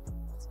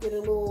get a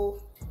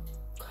little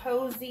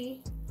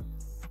cozy,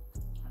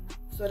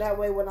 so that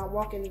way when I'm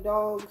walking the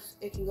dogs,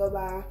 it can go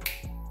by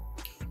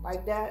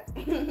like that.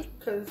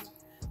 Because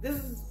this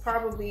is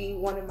probably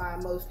one of my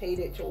most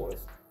hated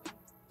chores,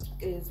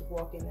 is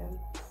walking them.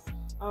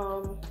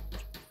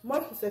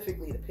 More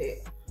specifically the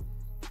pit.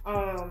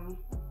 The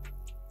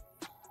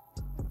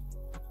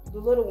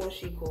little one,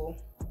 she cool.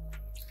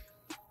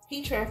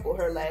 He trampled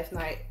her last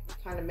night,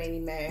 kind of made me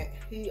mad.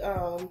 He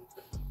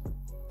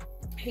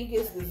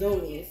gets the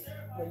zoomies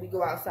when we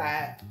go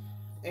outside,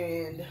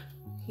 and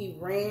he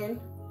ran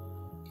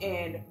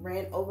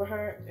over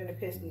her, and it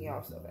pissed me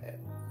off so bad.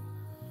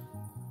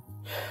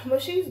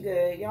 But she's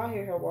good. Y'all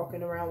hear her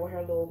walking around with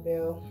her little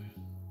bell.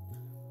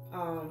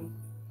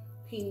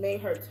 He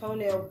made her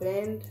toenail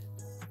bend.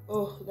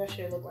 Oh, that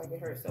shit looked like it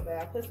hurt so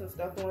bad. I put some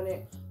stuff on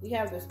it. We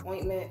have this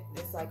ointment.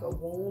 It's like a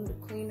wound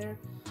cleaner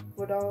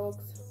for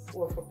dogs,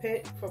 or for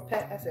pets.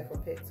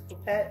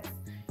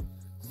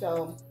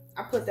 So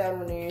I put that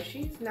on there.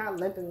 She's not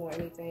limping or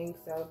anything.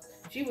 So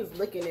she was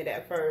licking it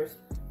at first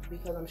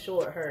because I'm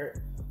sure it hurt,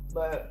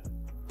 but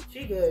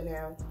she good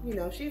now. You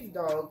know, she's a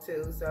dog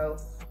too, so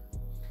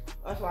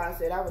that's why I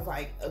said I was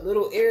like a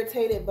little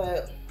irritated,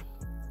 but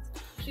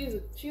she's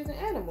an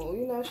animal,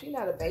 you know, she's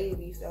not a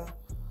baby, so.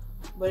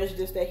 But it's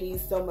just that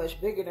he's so much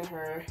bigger than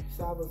her,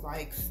 so I was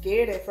like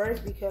scared at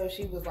first because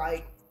she was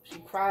like, she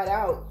cried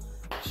out.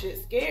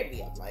 Shit scared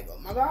me. I'm like, oh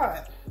my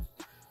God.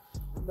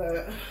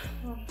 But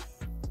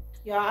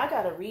y'all, I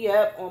gotta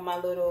re-up on my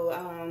little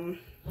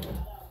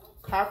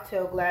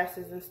cocktail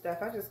glasses and stuff.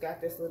 I just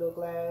got this little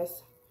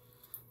glass.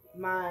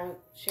 My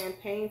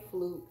champagne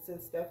flutes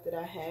and stuff that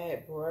I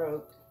had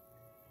broke.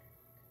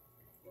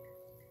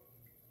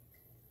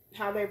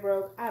 How they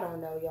broke, I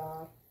don't know,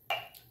 y'all.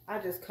 I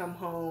just come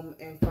home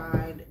and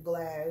find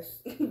glass,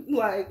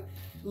 like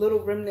little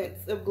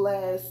remnants of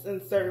glass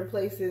in certain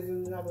places,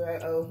 and I'll be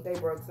like, oh, they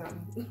broke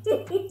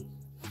something.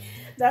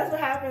 That's what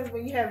happens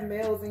when you have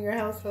males in your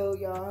household,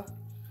 y'all.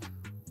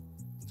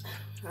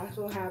 That's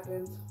what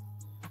happens.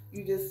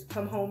 You just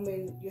come home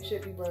and your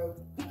shit be broke.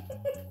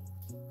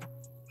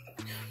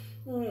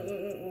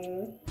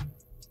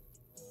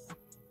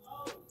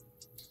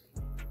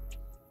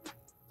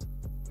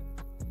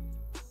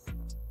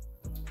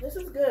 This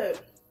is good.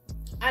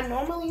 I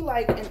normally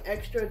like an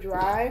extra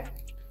dry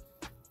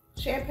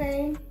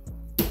champagne.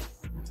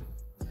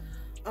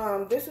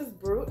 This is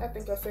Brut. I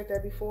think I said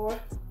that before.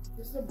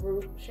 This is a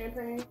Brut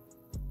champagne.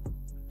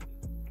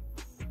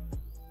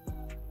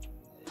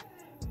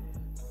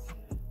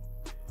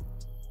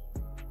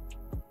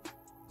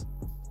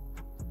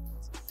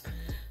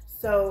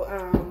 So,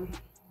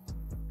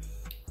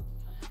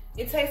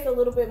 it tastes a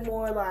little bit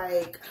more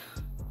like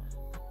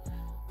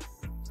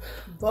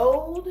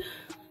bold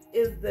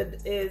is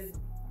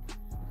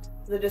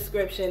the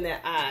description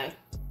that I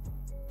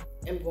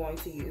am going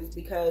to use,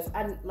 because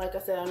like I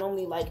said, I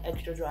normally like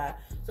extra dry.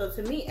 So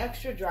to me,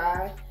 extra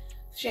dry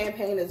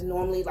champagne is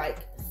normally like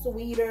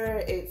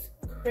sweeter, it's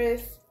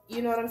crisp,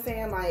 you know what I'm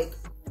saying? Like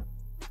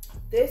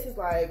this is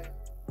like,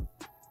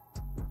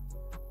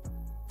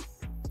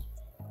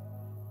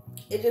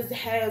 it just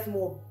has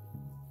more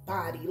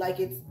body, like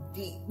it's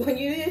deep. You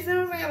see what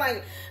I'm saying?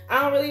 Like,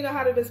 I don't really know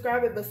how to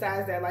describe it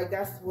besides that. Like,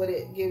 that's what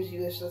it gives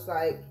you. It's just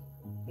like,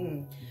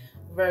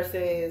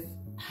 versus,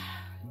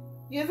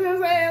 you see what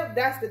I'm saying?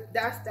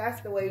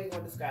 That's the way you're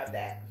gonna describe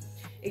that.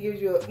 It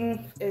gives you a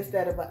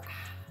instead of a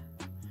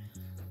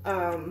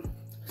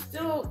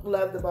still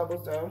love the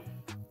bubbles though.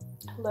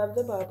 Love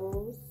the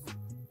bubbles.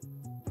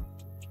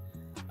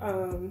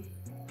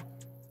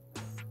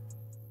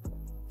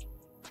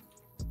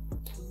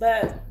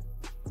 But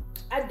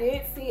I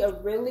did see a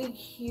really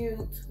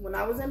cute, when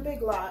I was in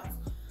Big Lots,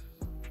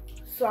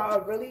 saw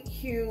a really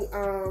cute,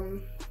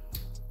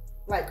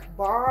 like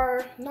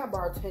not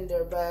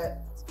bartender, but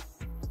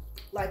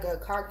like a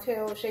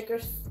cocktail shaker,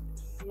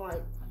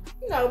 like,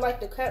 you know, like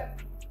the cup,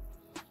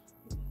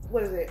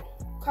 what is it?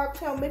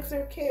 Cocktail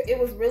mixer kit. It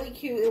was really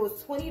cute. It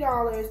was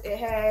 $20. It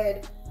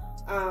had,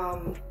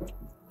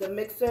 the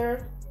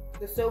mixer,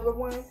 the silver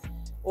one,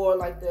 or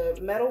like the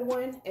metal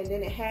one, and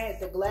then it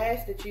had the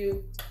glass that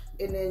you,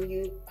 and then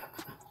you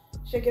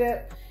shake it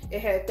up. It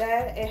had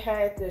that. It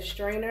had the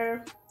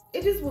strainer.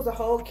 It just was a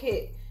whole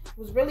kit. It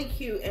was really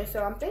cute, and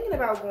so I'm thinking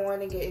about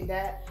going and getting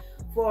that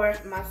for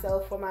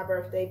myself for my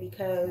birthday,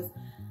 because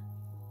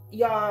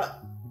y'all,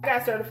 I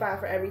got certified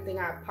for everything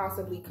I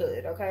possibly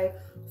could. Okay,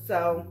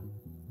 so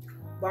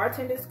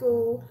bartender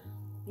school,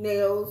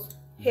 nails,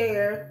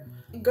 hair,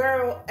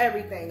 girl,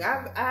 everything.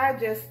 I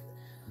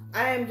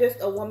am just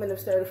a woman of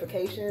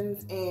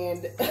certifications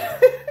and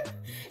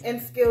and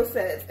skill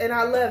sets, and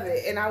I love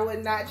it, and I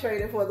would not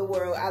trade it for the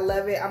world. I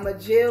love it. I'm a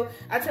Jill.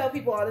 I tell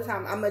people all the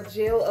time, I'm a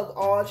Jill of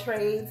all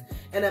trades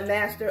and a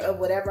master of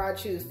whatever I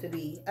choose to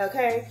be.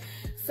 Okay,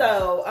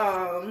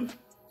 so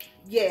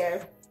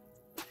yeah.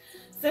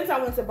 Since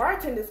I went to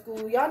bartender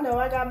school, y'all know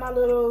I got my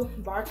little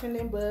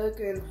bartending book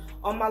and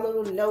all my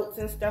little notes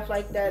and stuff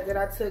like that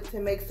I took to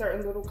make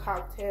certain little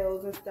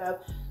cocktails and stuff.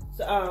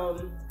 So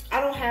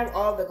I don't have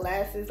all the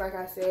glasses, like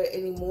I said,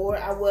 anymore.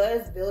 I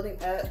was building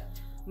up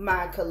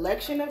my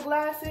collection of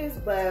glasses,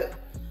 but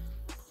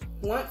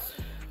once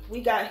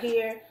we got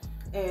here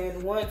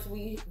and once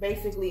we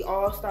basically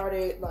all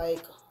started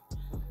like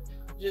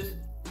just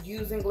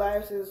using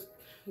glasses,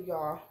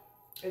 y'all,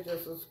 it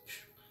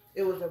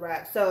was a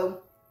wrap.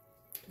 So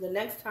the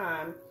next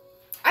time,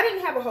 I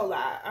didn't have a whole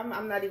lot.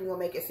 I'm not even gonna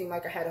make it seem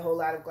like I had a whole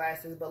lot of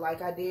glasses, but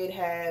like I did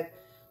have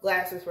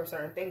glasses for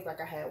certain things. Like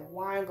I had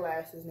wine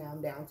glasses, now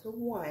I'm down to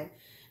one.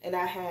 And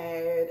I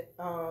had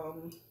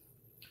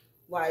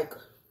like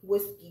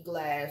whiskey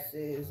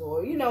glasses,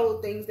 or, you know,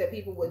 things that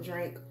people would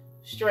drink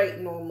straight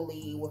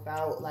normally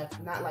without, like,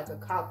 not like a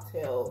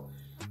cocktail,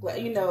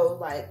 you know,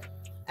 like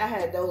I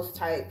had those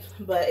types,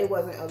 but it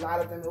wasn't a lot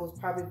of them. It was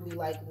probably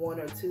like one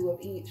or two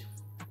of each.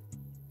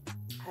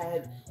 I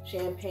had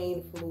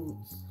champagne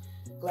flutes,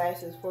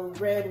 glasses for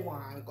red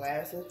wine,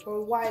 glasses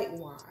for white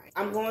wine.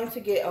 I'm going to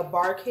get a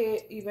bar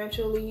kit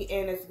eventually,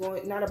 and it's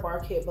going, not a bar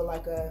kit, but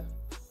like a,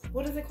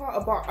 what is it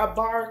called? A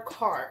bar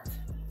cart.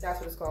 That's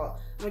what it's called.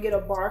 I'm gonna get a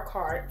bar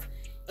cart,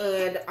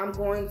 and I'm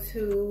going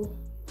to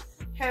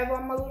have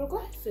on my little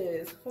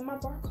glasses for my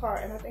bar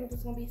cart, and I think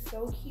it's gonna be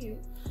so cute.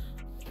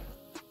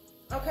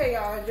 Okay,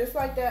 y'all, just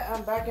like that,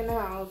 I'm back in the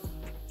house.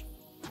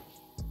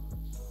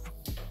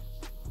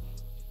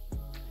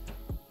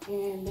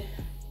 And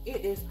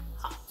it is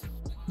hot.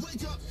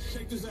 Wake up,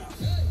 check this out.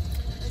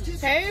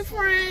 Hey,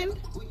 friend.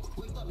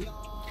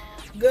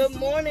 Good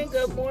morning,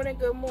 good morning,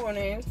 good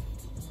morning.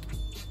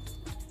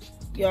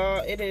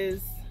 Y'all, it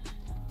is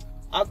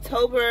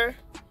October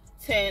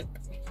 10th,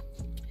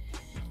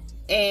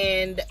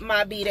 and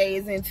my B-Day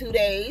is in 2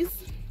 days.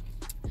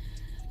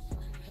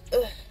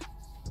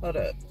 Hold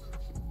up.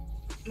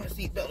 My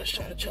seatbelt is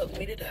trying to choke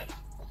me to death.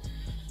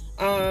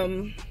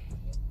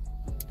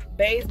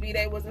 Bay's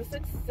B-Day was a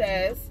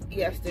success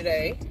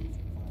yesterday,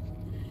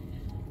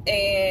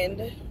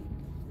 and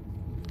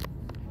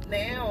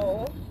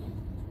now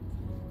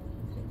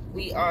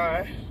we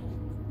are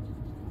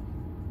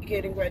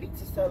getting ready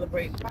to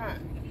celebrate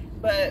mine.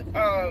 But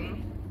our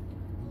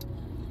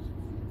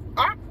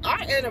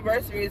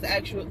anniversary is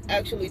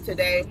actually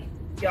today,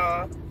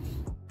 y'all.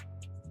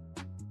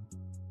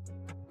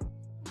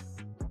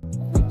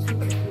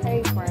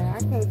 Hey friend, I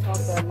can't talk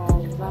that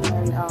long because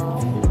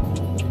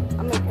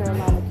I'm in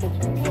Carolina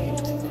kitchen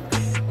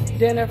getting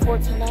dinner for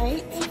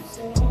tonight.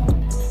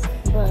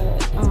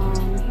 But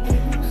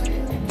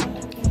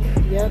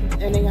yep,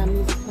 and they got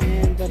music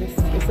playing, but it's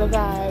a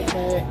vibe.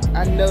 But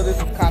I know this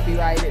is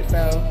copyrighted,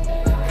 so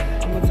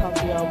I'm gonna talk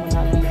to y'all when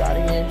I leave out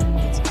of here.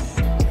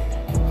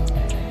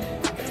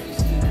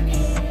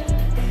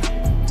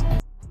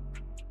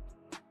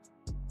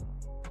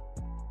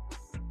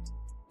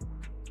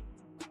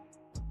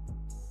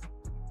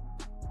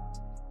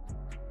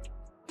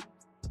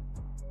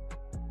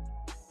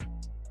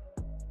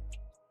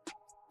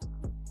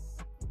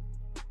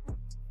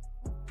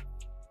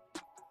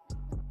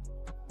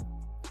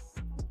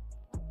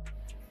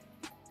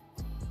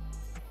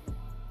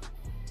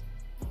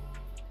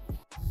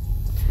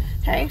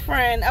 Hey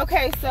friend.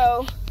 Okay,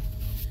 so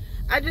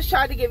I just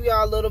tried to give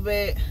y'all a little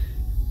bit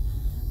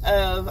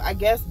of, I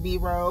guess,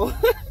 B-roll.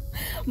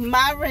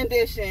 My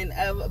rendition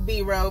of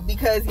B-roll,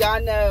 because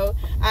y'all know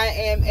I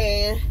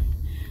am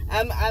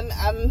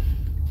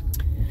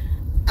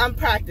I'm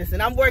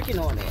practicing. I'm working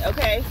on it.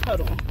 Okay,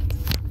 hold on.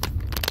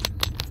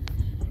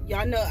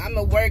 Y'all know I'm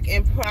a work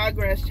in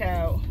progress,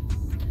 child.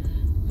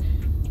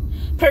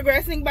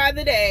 Progressing by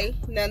the day,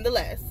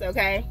 nonetheless.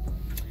 Okay,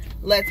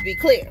 let's be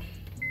clear.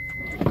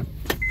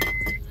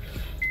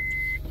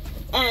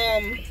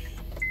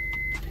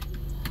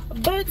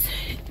 But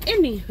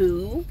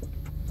anywho,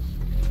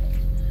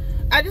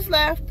 I just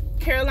left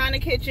Carolina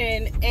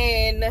Kitchen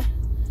in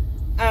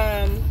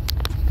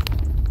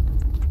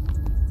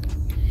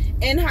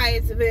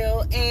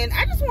Hyattsville, and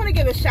I just want to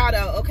give a shout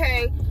out.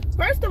 Okay,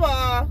 first of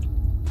all,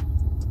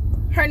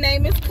 her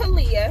name is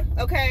Kalia.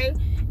 Okay,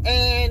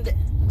 and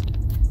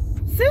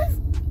sis,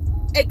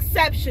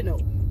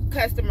 exceptional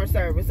customer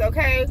service.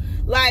 Okay,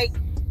 like,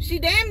 she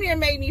damn near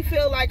made me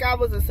feel like I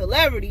was a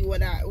celebrity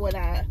when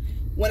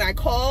I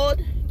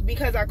called,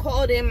 because I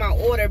called in my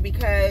order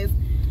because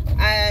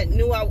I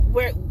knew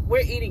we're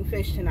eating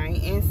fish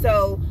tonight, and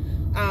so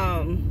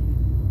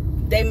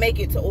they make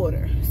it to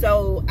order.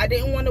 So I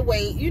didn't want to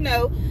wait, you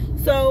know.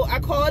 So I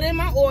called in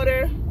my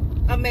order.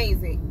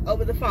 Amazing,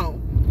 over the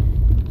phone.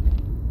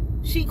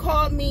 She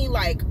called me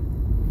like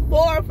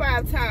 4 or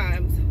 5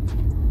 times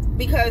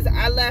because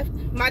I left.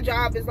 My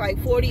job is like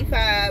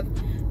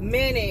 45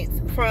 minutes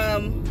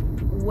from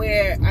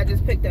where I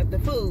just picked up the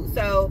food.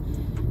 So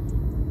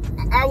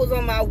I was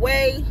on my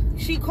way.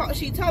 She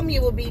told me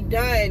it would be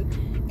done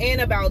in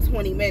about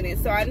 20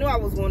 minutes. So I knew I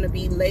was going to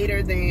be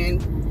later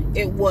than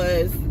it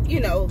was, you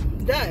know,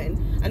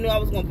 done. I knew I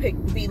was going to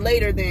be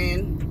later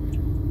than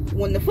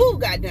when the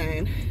food got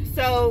done.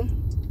 So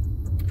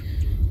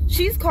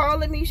she's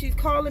calling me,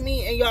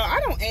 and y'all, I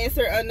don't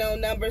answer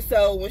unknown numbers.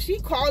 So when she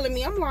calling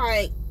me, I'm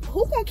like,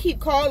 who gonna keep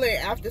calling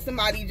after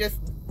somebody just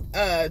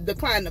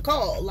declined the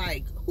call?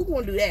 Like, who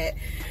gonna do that?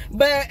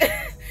 But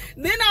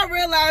then I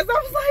realized, I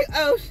was like,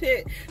 oh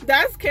shit,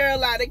 that's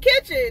Carolina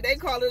Kitchen. They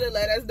calling to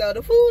let us know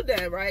the food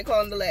done, right?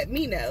 Calling to let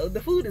me know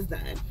the food is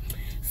done.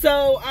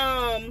 So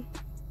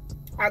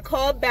I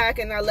called back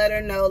and I let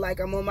her know, like,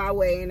 I'm on my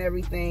way and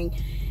everything.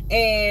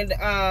 And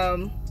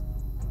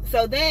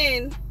so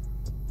then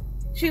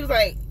she was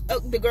like, oh,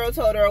 the girl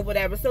told her or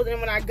whatever. So then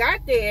when I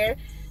got there,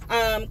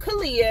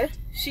 Kalia,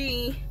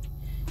 she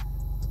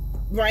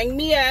rang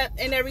me up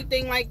and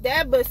everything like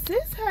that. But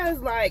sis has,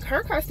 like,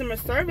 her customer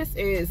service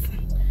is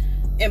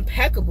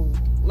impeccable.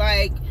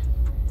 Like,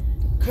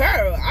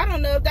 girl, I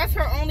don't know if that's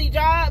her only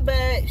job,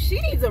 but she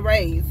needs a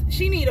raise.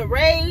 She needs a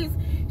raise.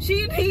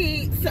 She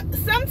needs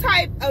some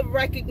type of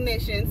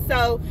recognition.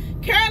 So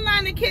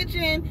Carolina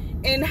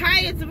Kitchen in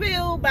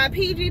Hyattsville by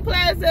PG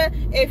Plaza,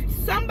 if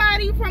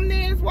somebody from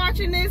there is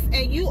watching this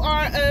and you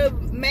are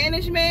of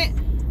management,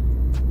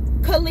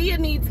 Kalia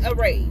needs a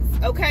raise,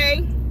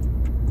 okay?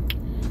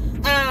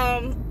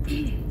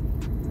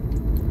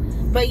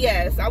 But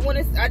yes, I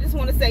just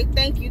want to say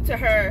thank you to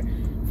her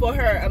for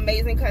her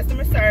amazing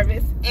customer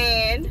service.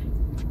 And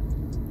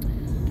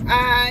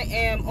I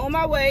am on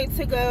my way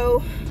to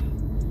go.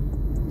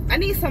 I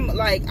need some,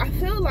 like, I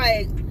feel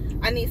like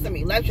I need some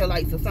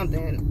electrolytes or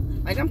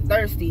something. Like, I'm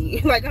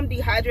thirsty. Like, I'm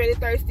dehydrated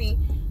thirsty.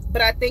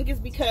 But I think it's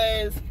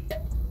because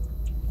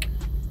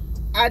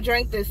I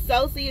drank this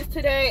Celsius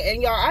today.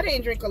 And y'all, I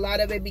didn't drink a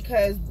lot of it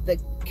because the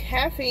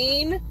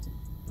caffeine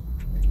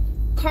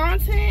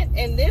content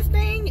in this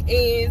thing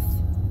is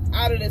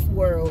out of this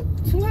world.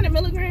 200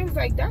 milligrams,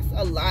 like, that's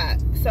a lot.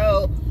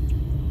 So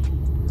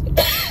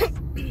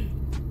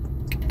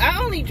I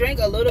only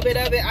drank a little bit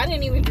of it. I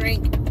didn't even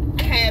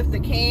drink half the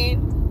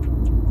can.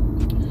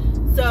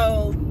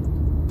 So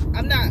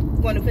I'm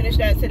not going to finish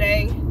that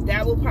today.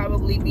 That will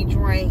probably be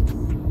drank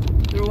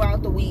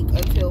throughout the week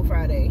until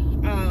Friday.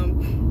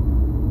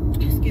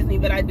 Excuse me,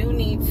 but I do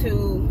need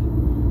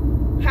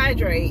to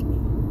hydrate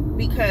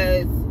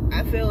because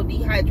I feel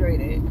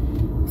dehydrated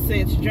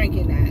since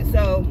drinking that.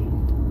 So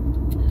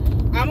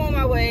I'm on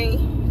my way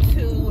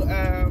to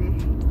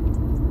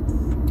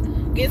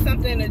get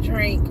something to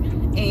drink.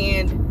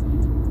 And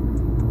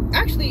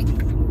actually,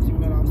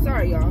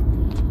 sorry y'all,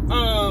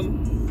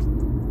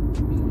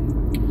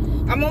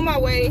 I'm on my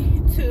way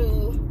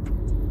to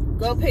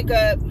go pick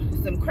up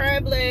some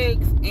crab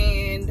legs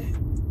and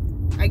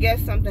I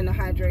guess something to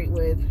hydrate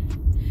with.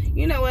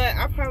 You know what,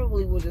 I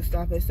probably will just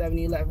stop at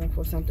 7-Eleven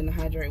for something to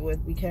hydrate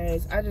with,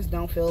 because I just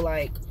don't feel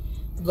like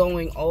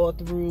going all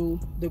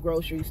through the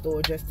grocery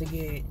store just to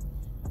get,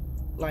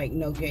 like,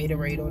 no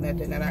Gatorade or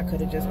nothing that I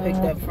could have just picked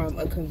up from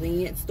a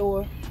convenience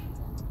store.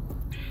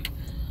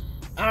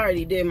 I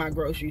already did my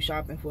grocery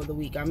shopping for the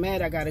week. I'm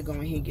mad I gotta go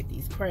in here and get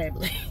these crab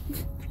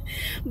legs.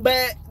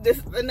 But this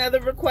is another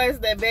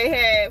request that Bay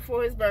had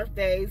for his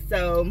birthday,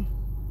 so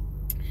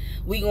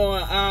we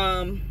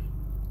gonna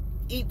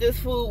eat this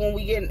food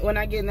when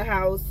I get in the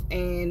house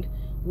and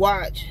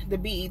watch the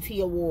BET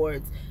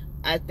Awards,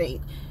 I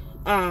think.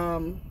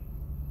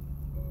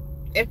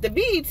 if the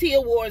BET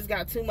Awards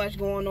got too much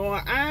going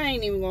on, I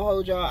ain't even gonna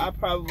hold y'all. I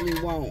probably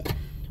won't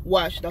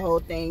watch the whole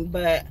thing,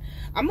 but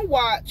I'm gonna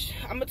watch.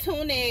 I'm gonna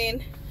tune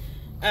in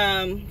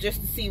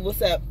just to see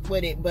what's up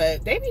with it.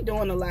 But they be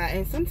doing a lot,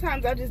 and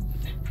sometimes I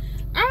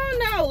don't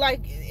know,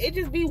 like it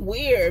just be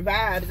weird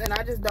vibes, and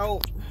I just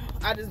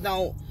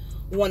don't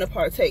want to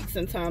partake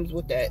sometimes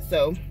with that.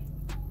 So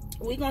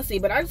we gonna see.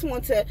 But I just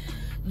want to,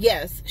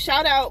 yes,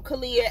 shout out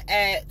Kalia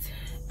at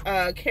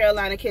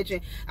Carolina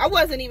Kitchen. I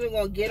wasn't even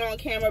gonna get on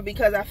camera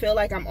because I feel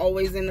like I'm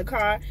always in the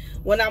car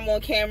when I'm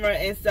on camera,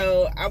 and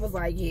so I was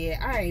like, yeah,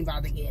 I ain't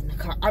about to get in the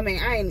car. I mean,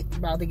 I ain't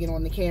about to get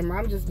on the camera.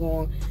 I'm just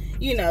going,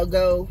 you know,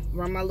 go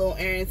run my little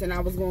errands, and I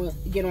was going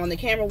to get on the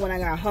camera when I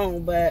got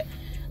home. But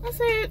I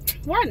said,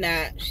 why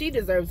not? She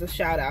deserves a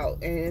shout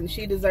out, and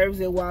she deserves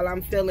it while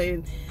I'm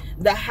feeling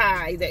the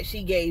high that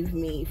she gave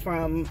me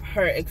from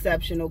her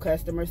exceptional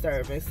customer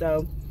service.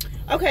 So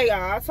okay,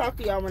 y'all, I'll talk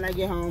to y'all when I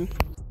get home.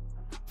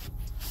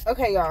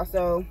 Okay, y'all,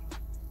 so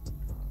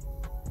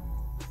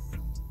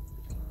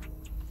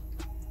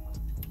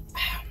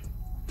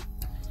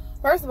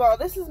first of all,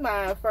 this is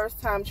my first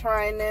time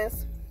trying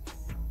this.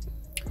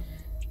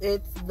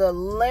 It's the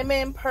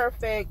Lemon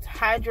Perfect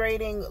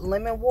Hydrating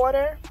Lemon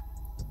Water,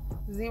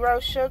 0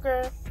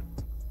 sugar.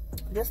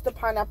 This is the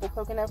pineapple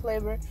coconut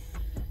flavor.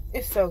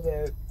 It's so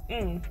good.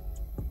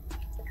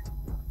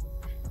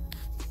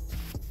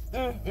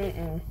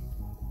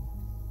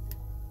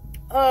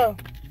 Oh,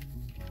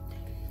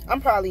 I'm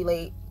probably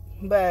late,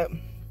 but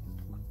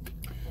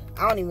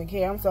I don't even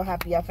care. I'm so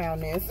happy I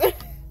found this.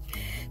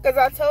 Because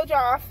I told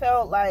y'all I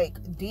felt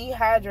like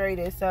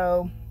dehydrated,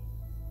 so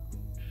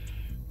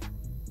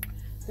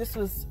this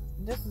is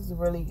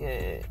really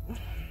good.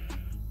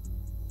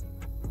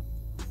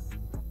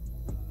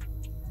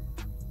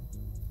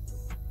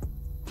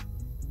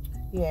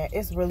 Yeah,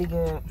 it's really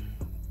good.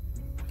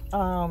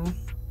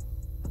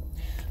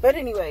 But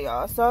anyway,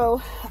 y'all,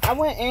 so I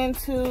went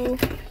into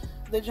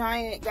the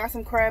Giant, got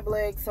some crab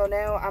legs, so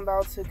now I'm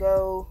about to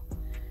go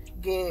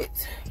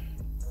get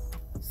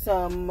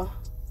some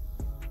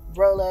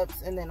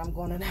roll-ups, and then I'm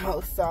going to the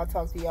house. So I'll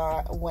talk to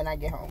y'all when I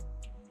get home.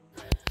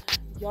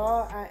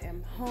 Y'all, I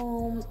am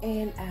home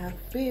and I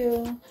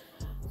feel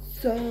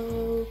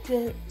so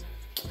good.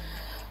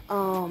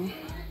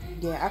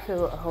 Yeah, I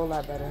feel a whole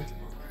lot better.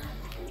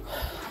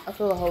 I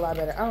feel a whole lot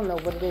better. I don't know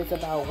what it is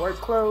about work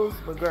clothes,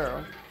 but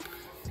girl,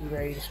 you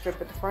ready to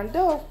strip at the front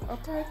door,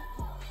 okay?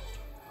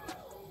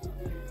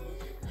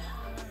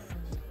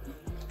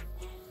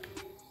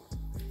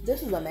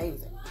 This is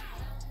amazing.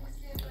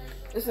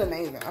 This is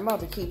amazing. I'm about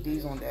to keep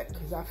these on deck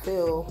because I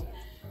feel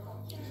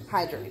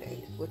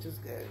hydrated, which is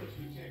good.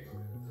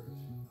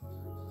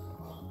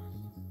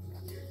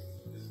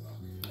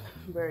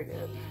 Very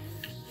good.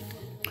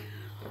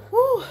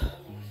 Whew.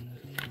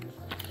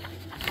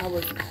 I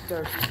was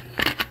thirsty.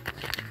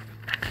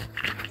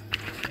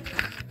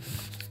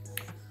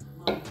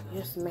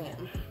 Yes,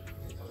 ma'am.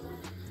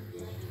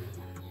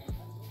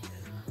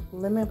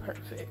 Lemon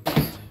Perfect.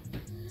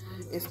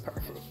 It's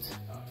perfect.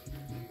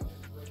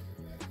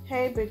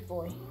 Hey, big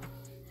boy.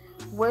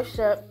 What's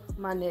up,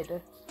 my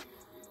nigga?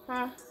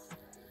 Huh?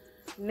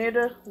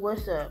 Nigga,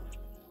 what's up?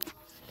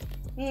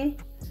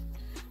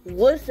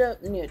 What's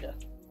up, nigga?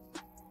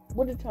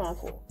 What you trying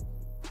for?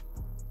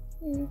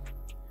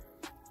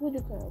 What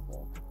you crying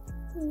for?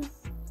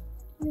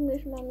 You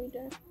miss mommy,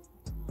 Dad?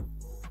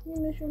 You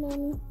miss your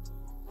mommy?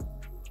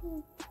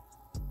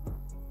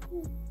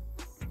 You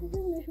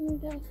miss me,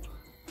 Dad?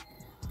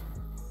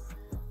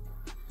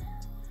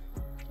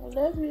 I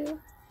love you.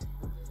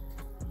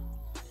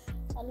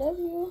 I love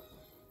you.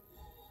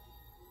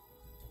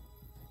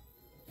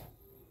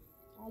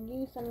 I'll give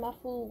you some of my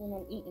food when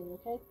I'm eating,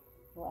 okay?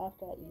 Or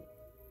after I eat.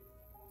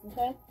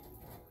 Okay?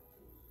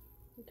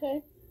 Okay?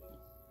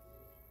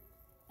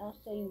 I'll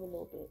save you a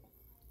little bit.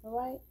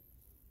 Alright?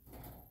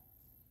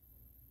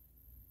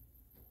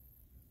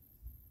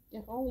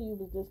 If only you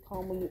was this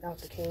calm when you out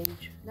the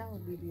cage. That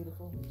would be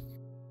beautiful.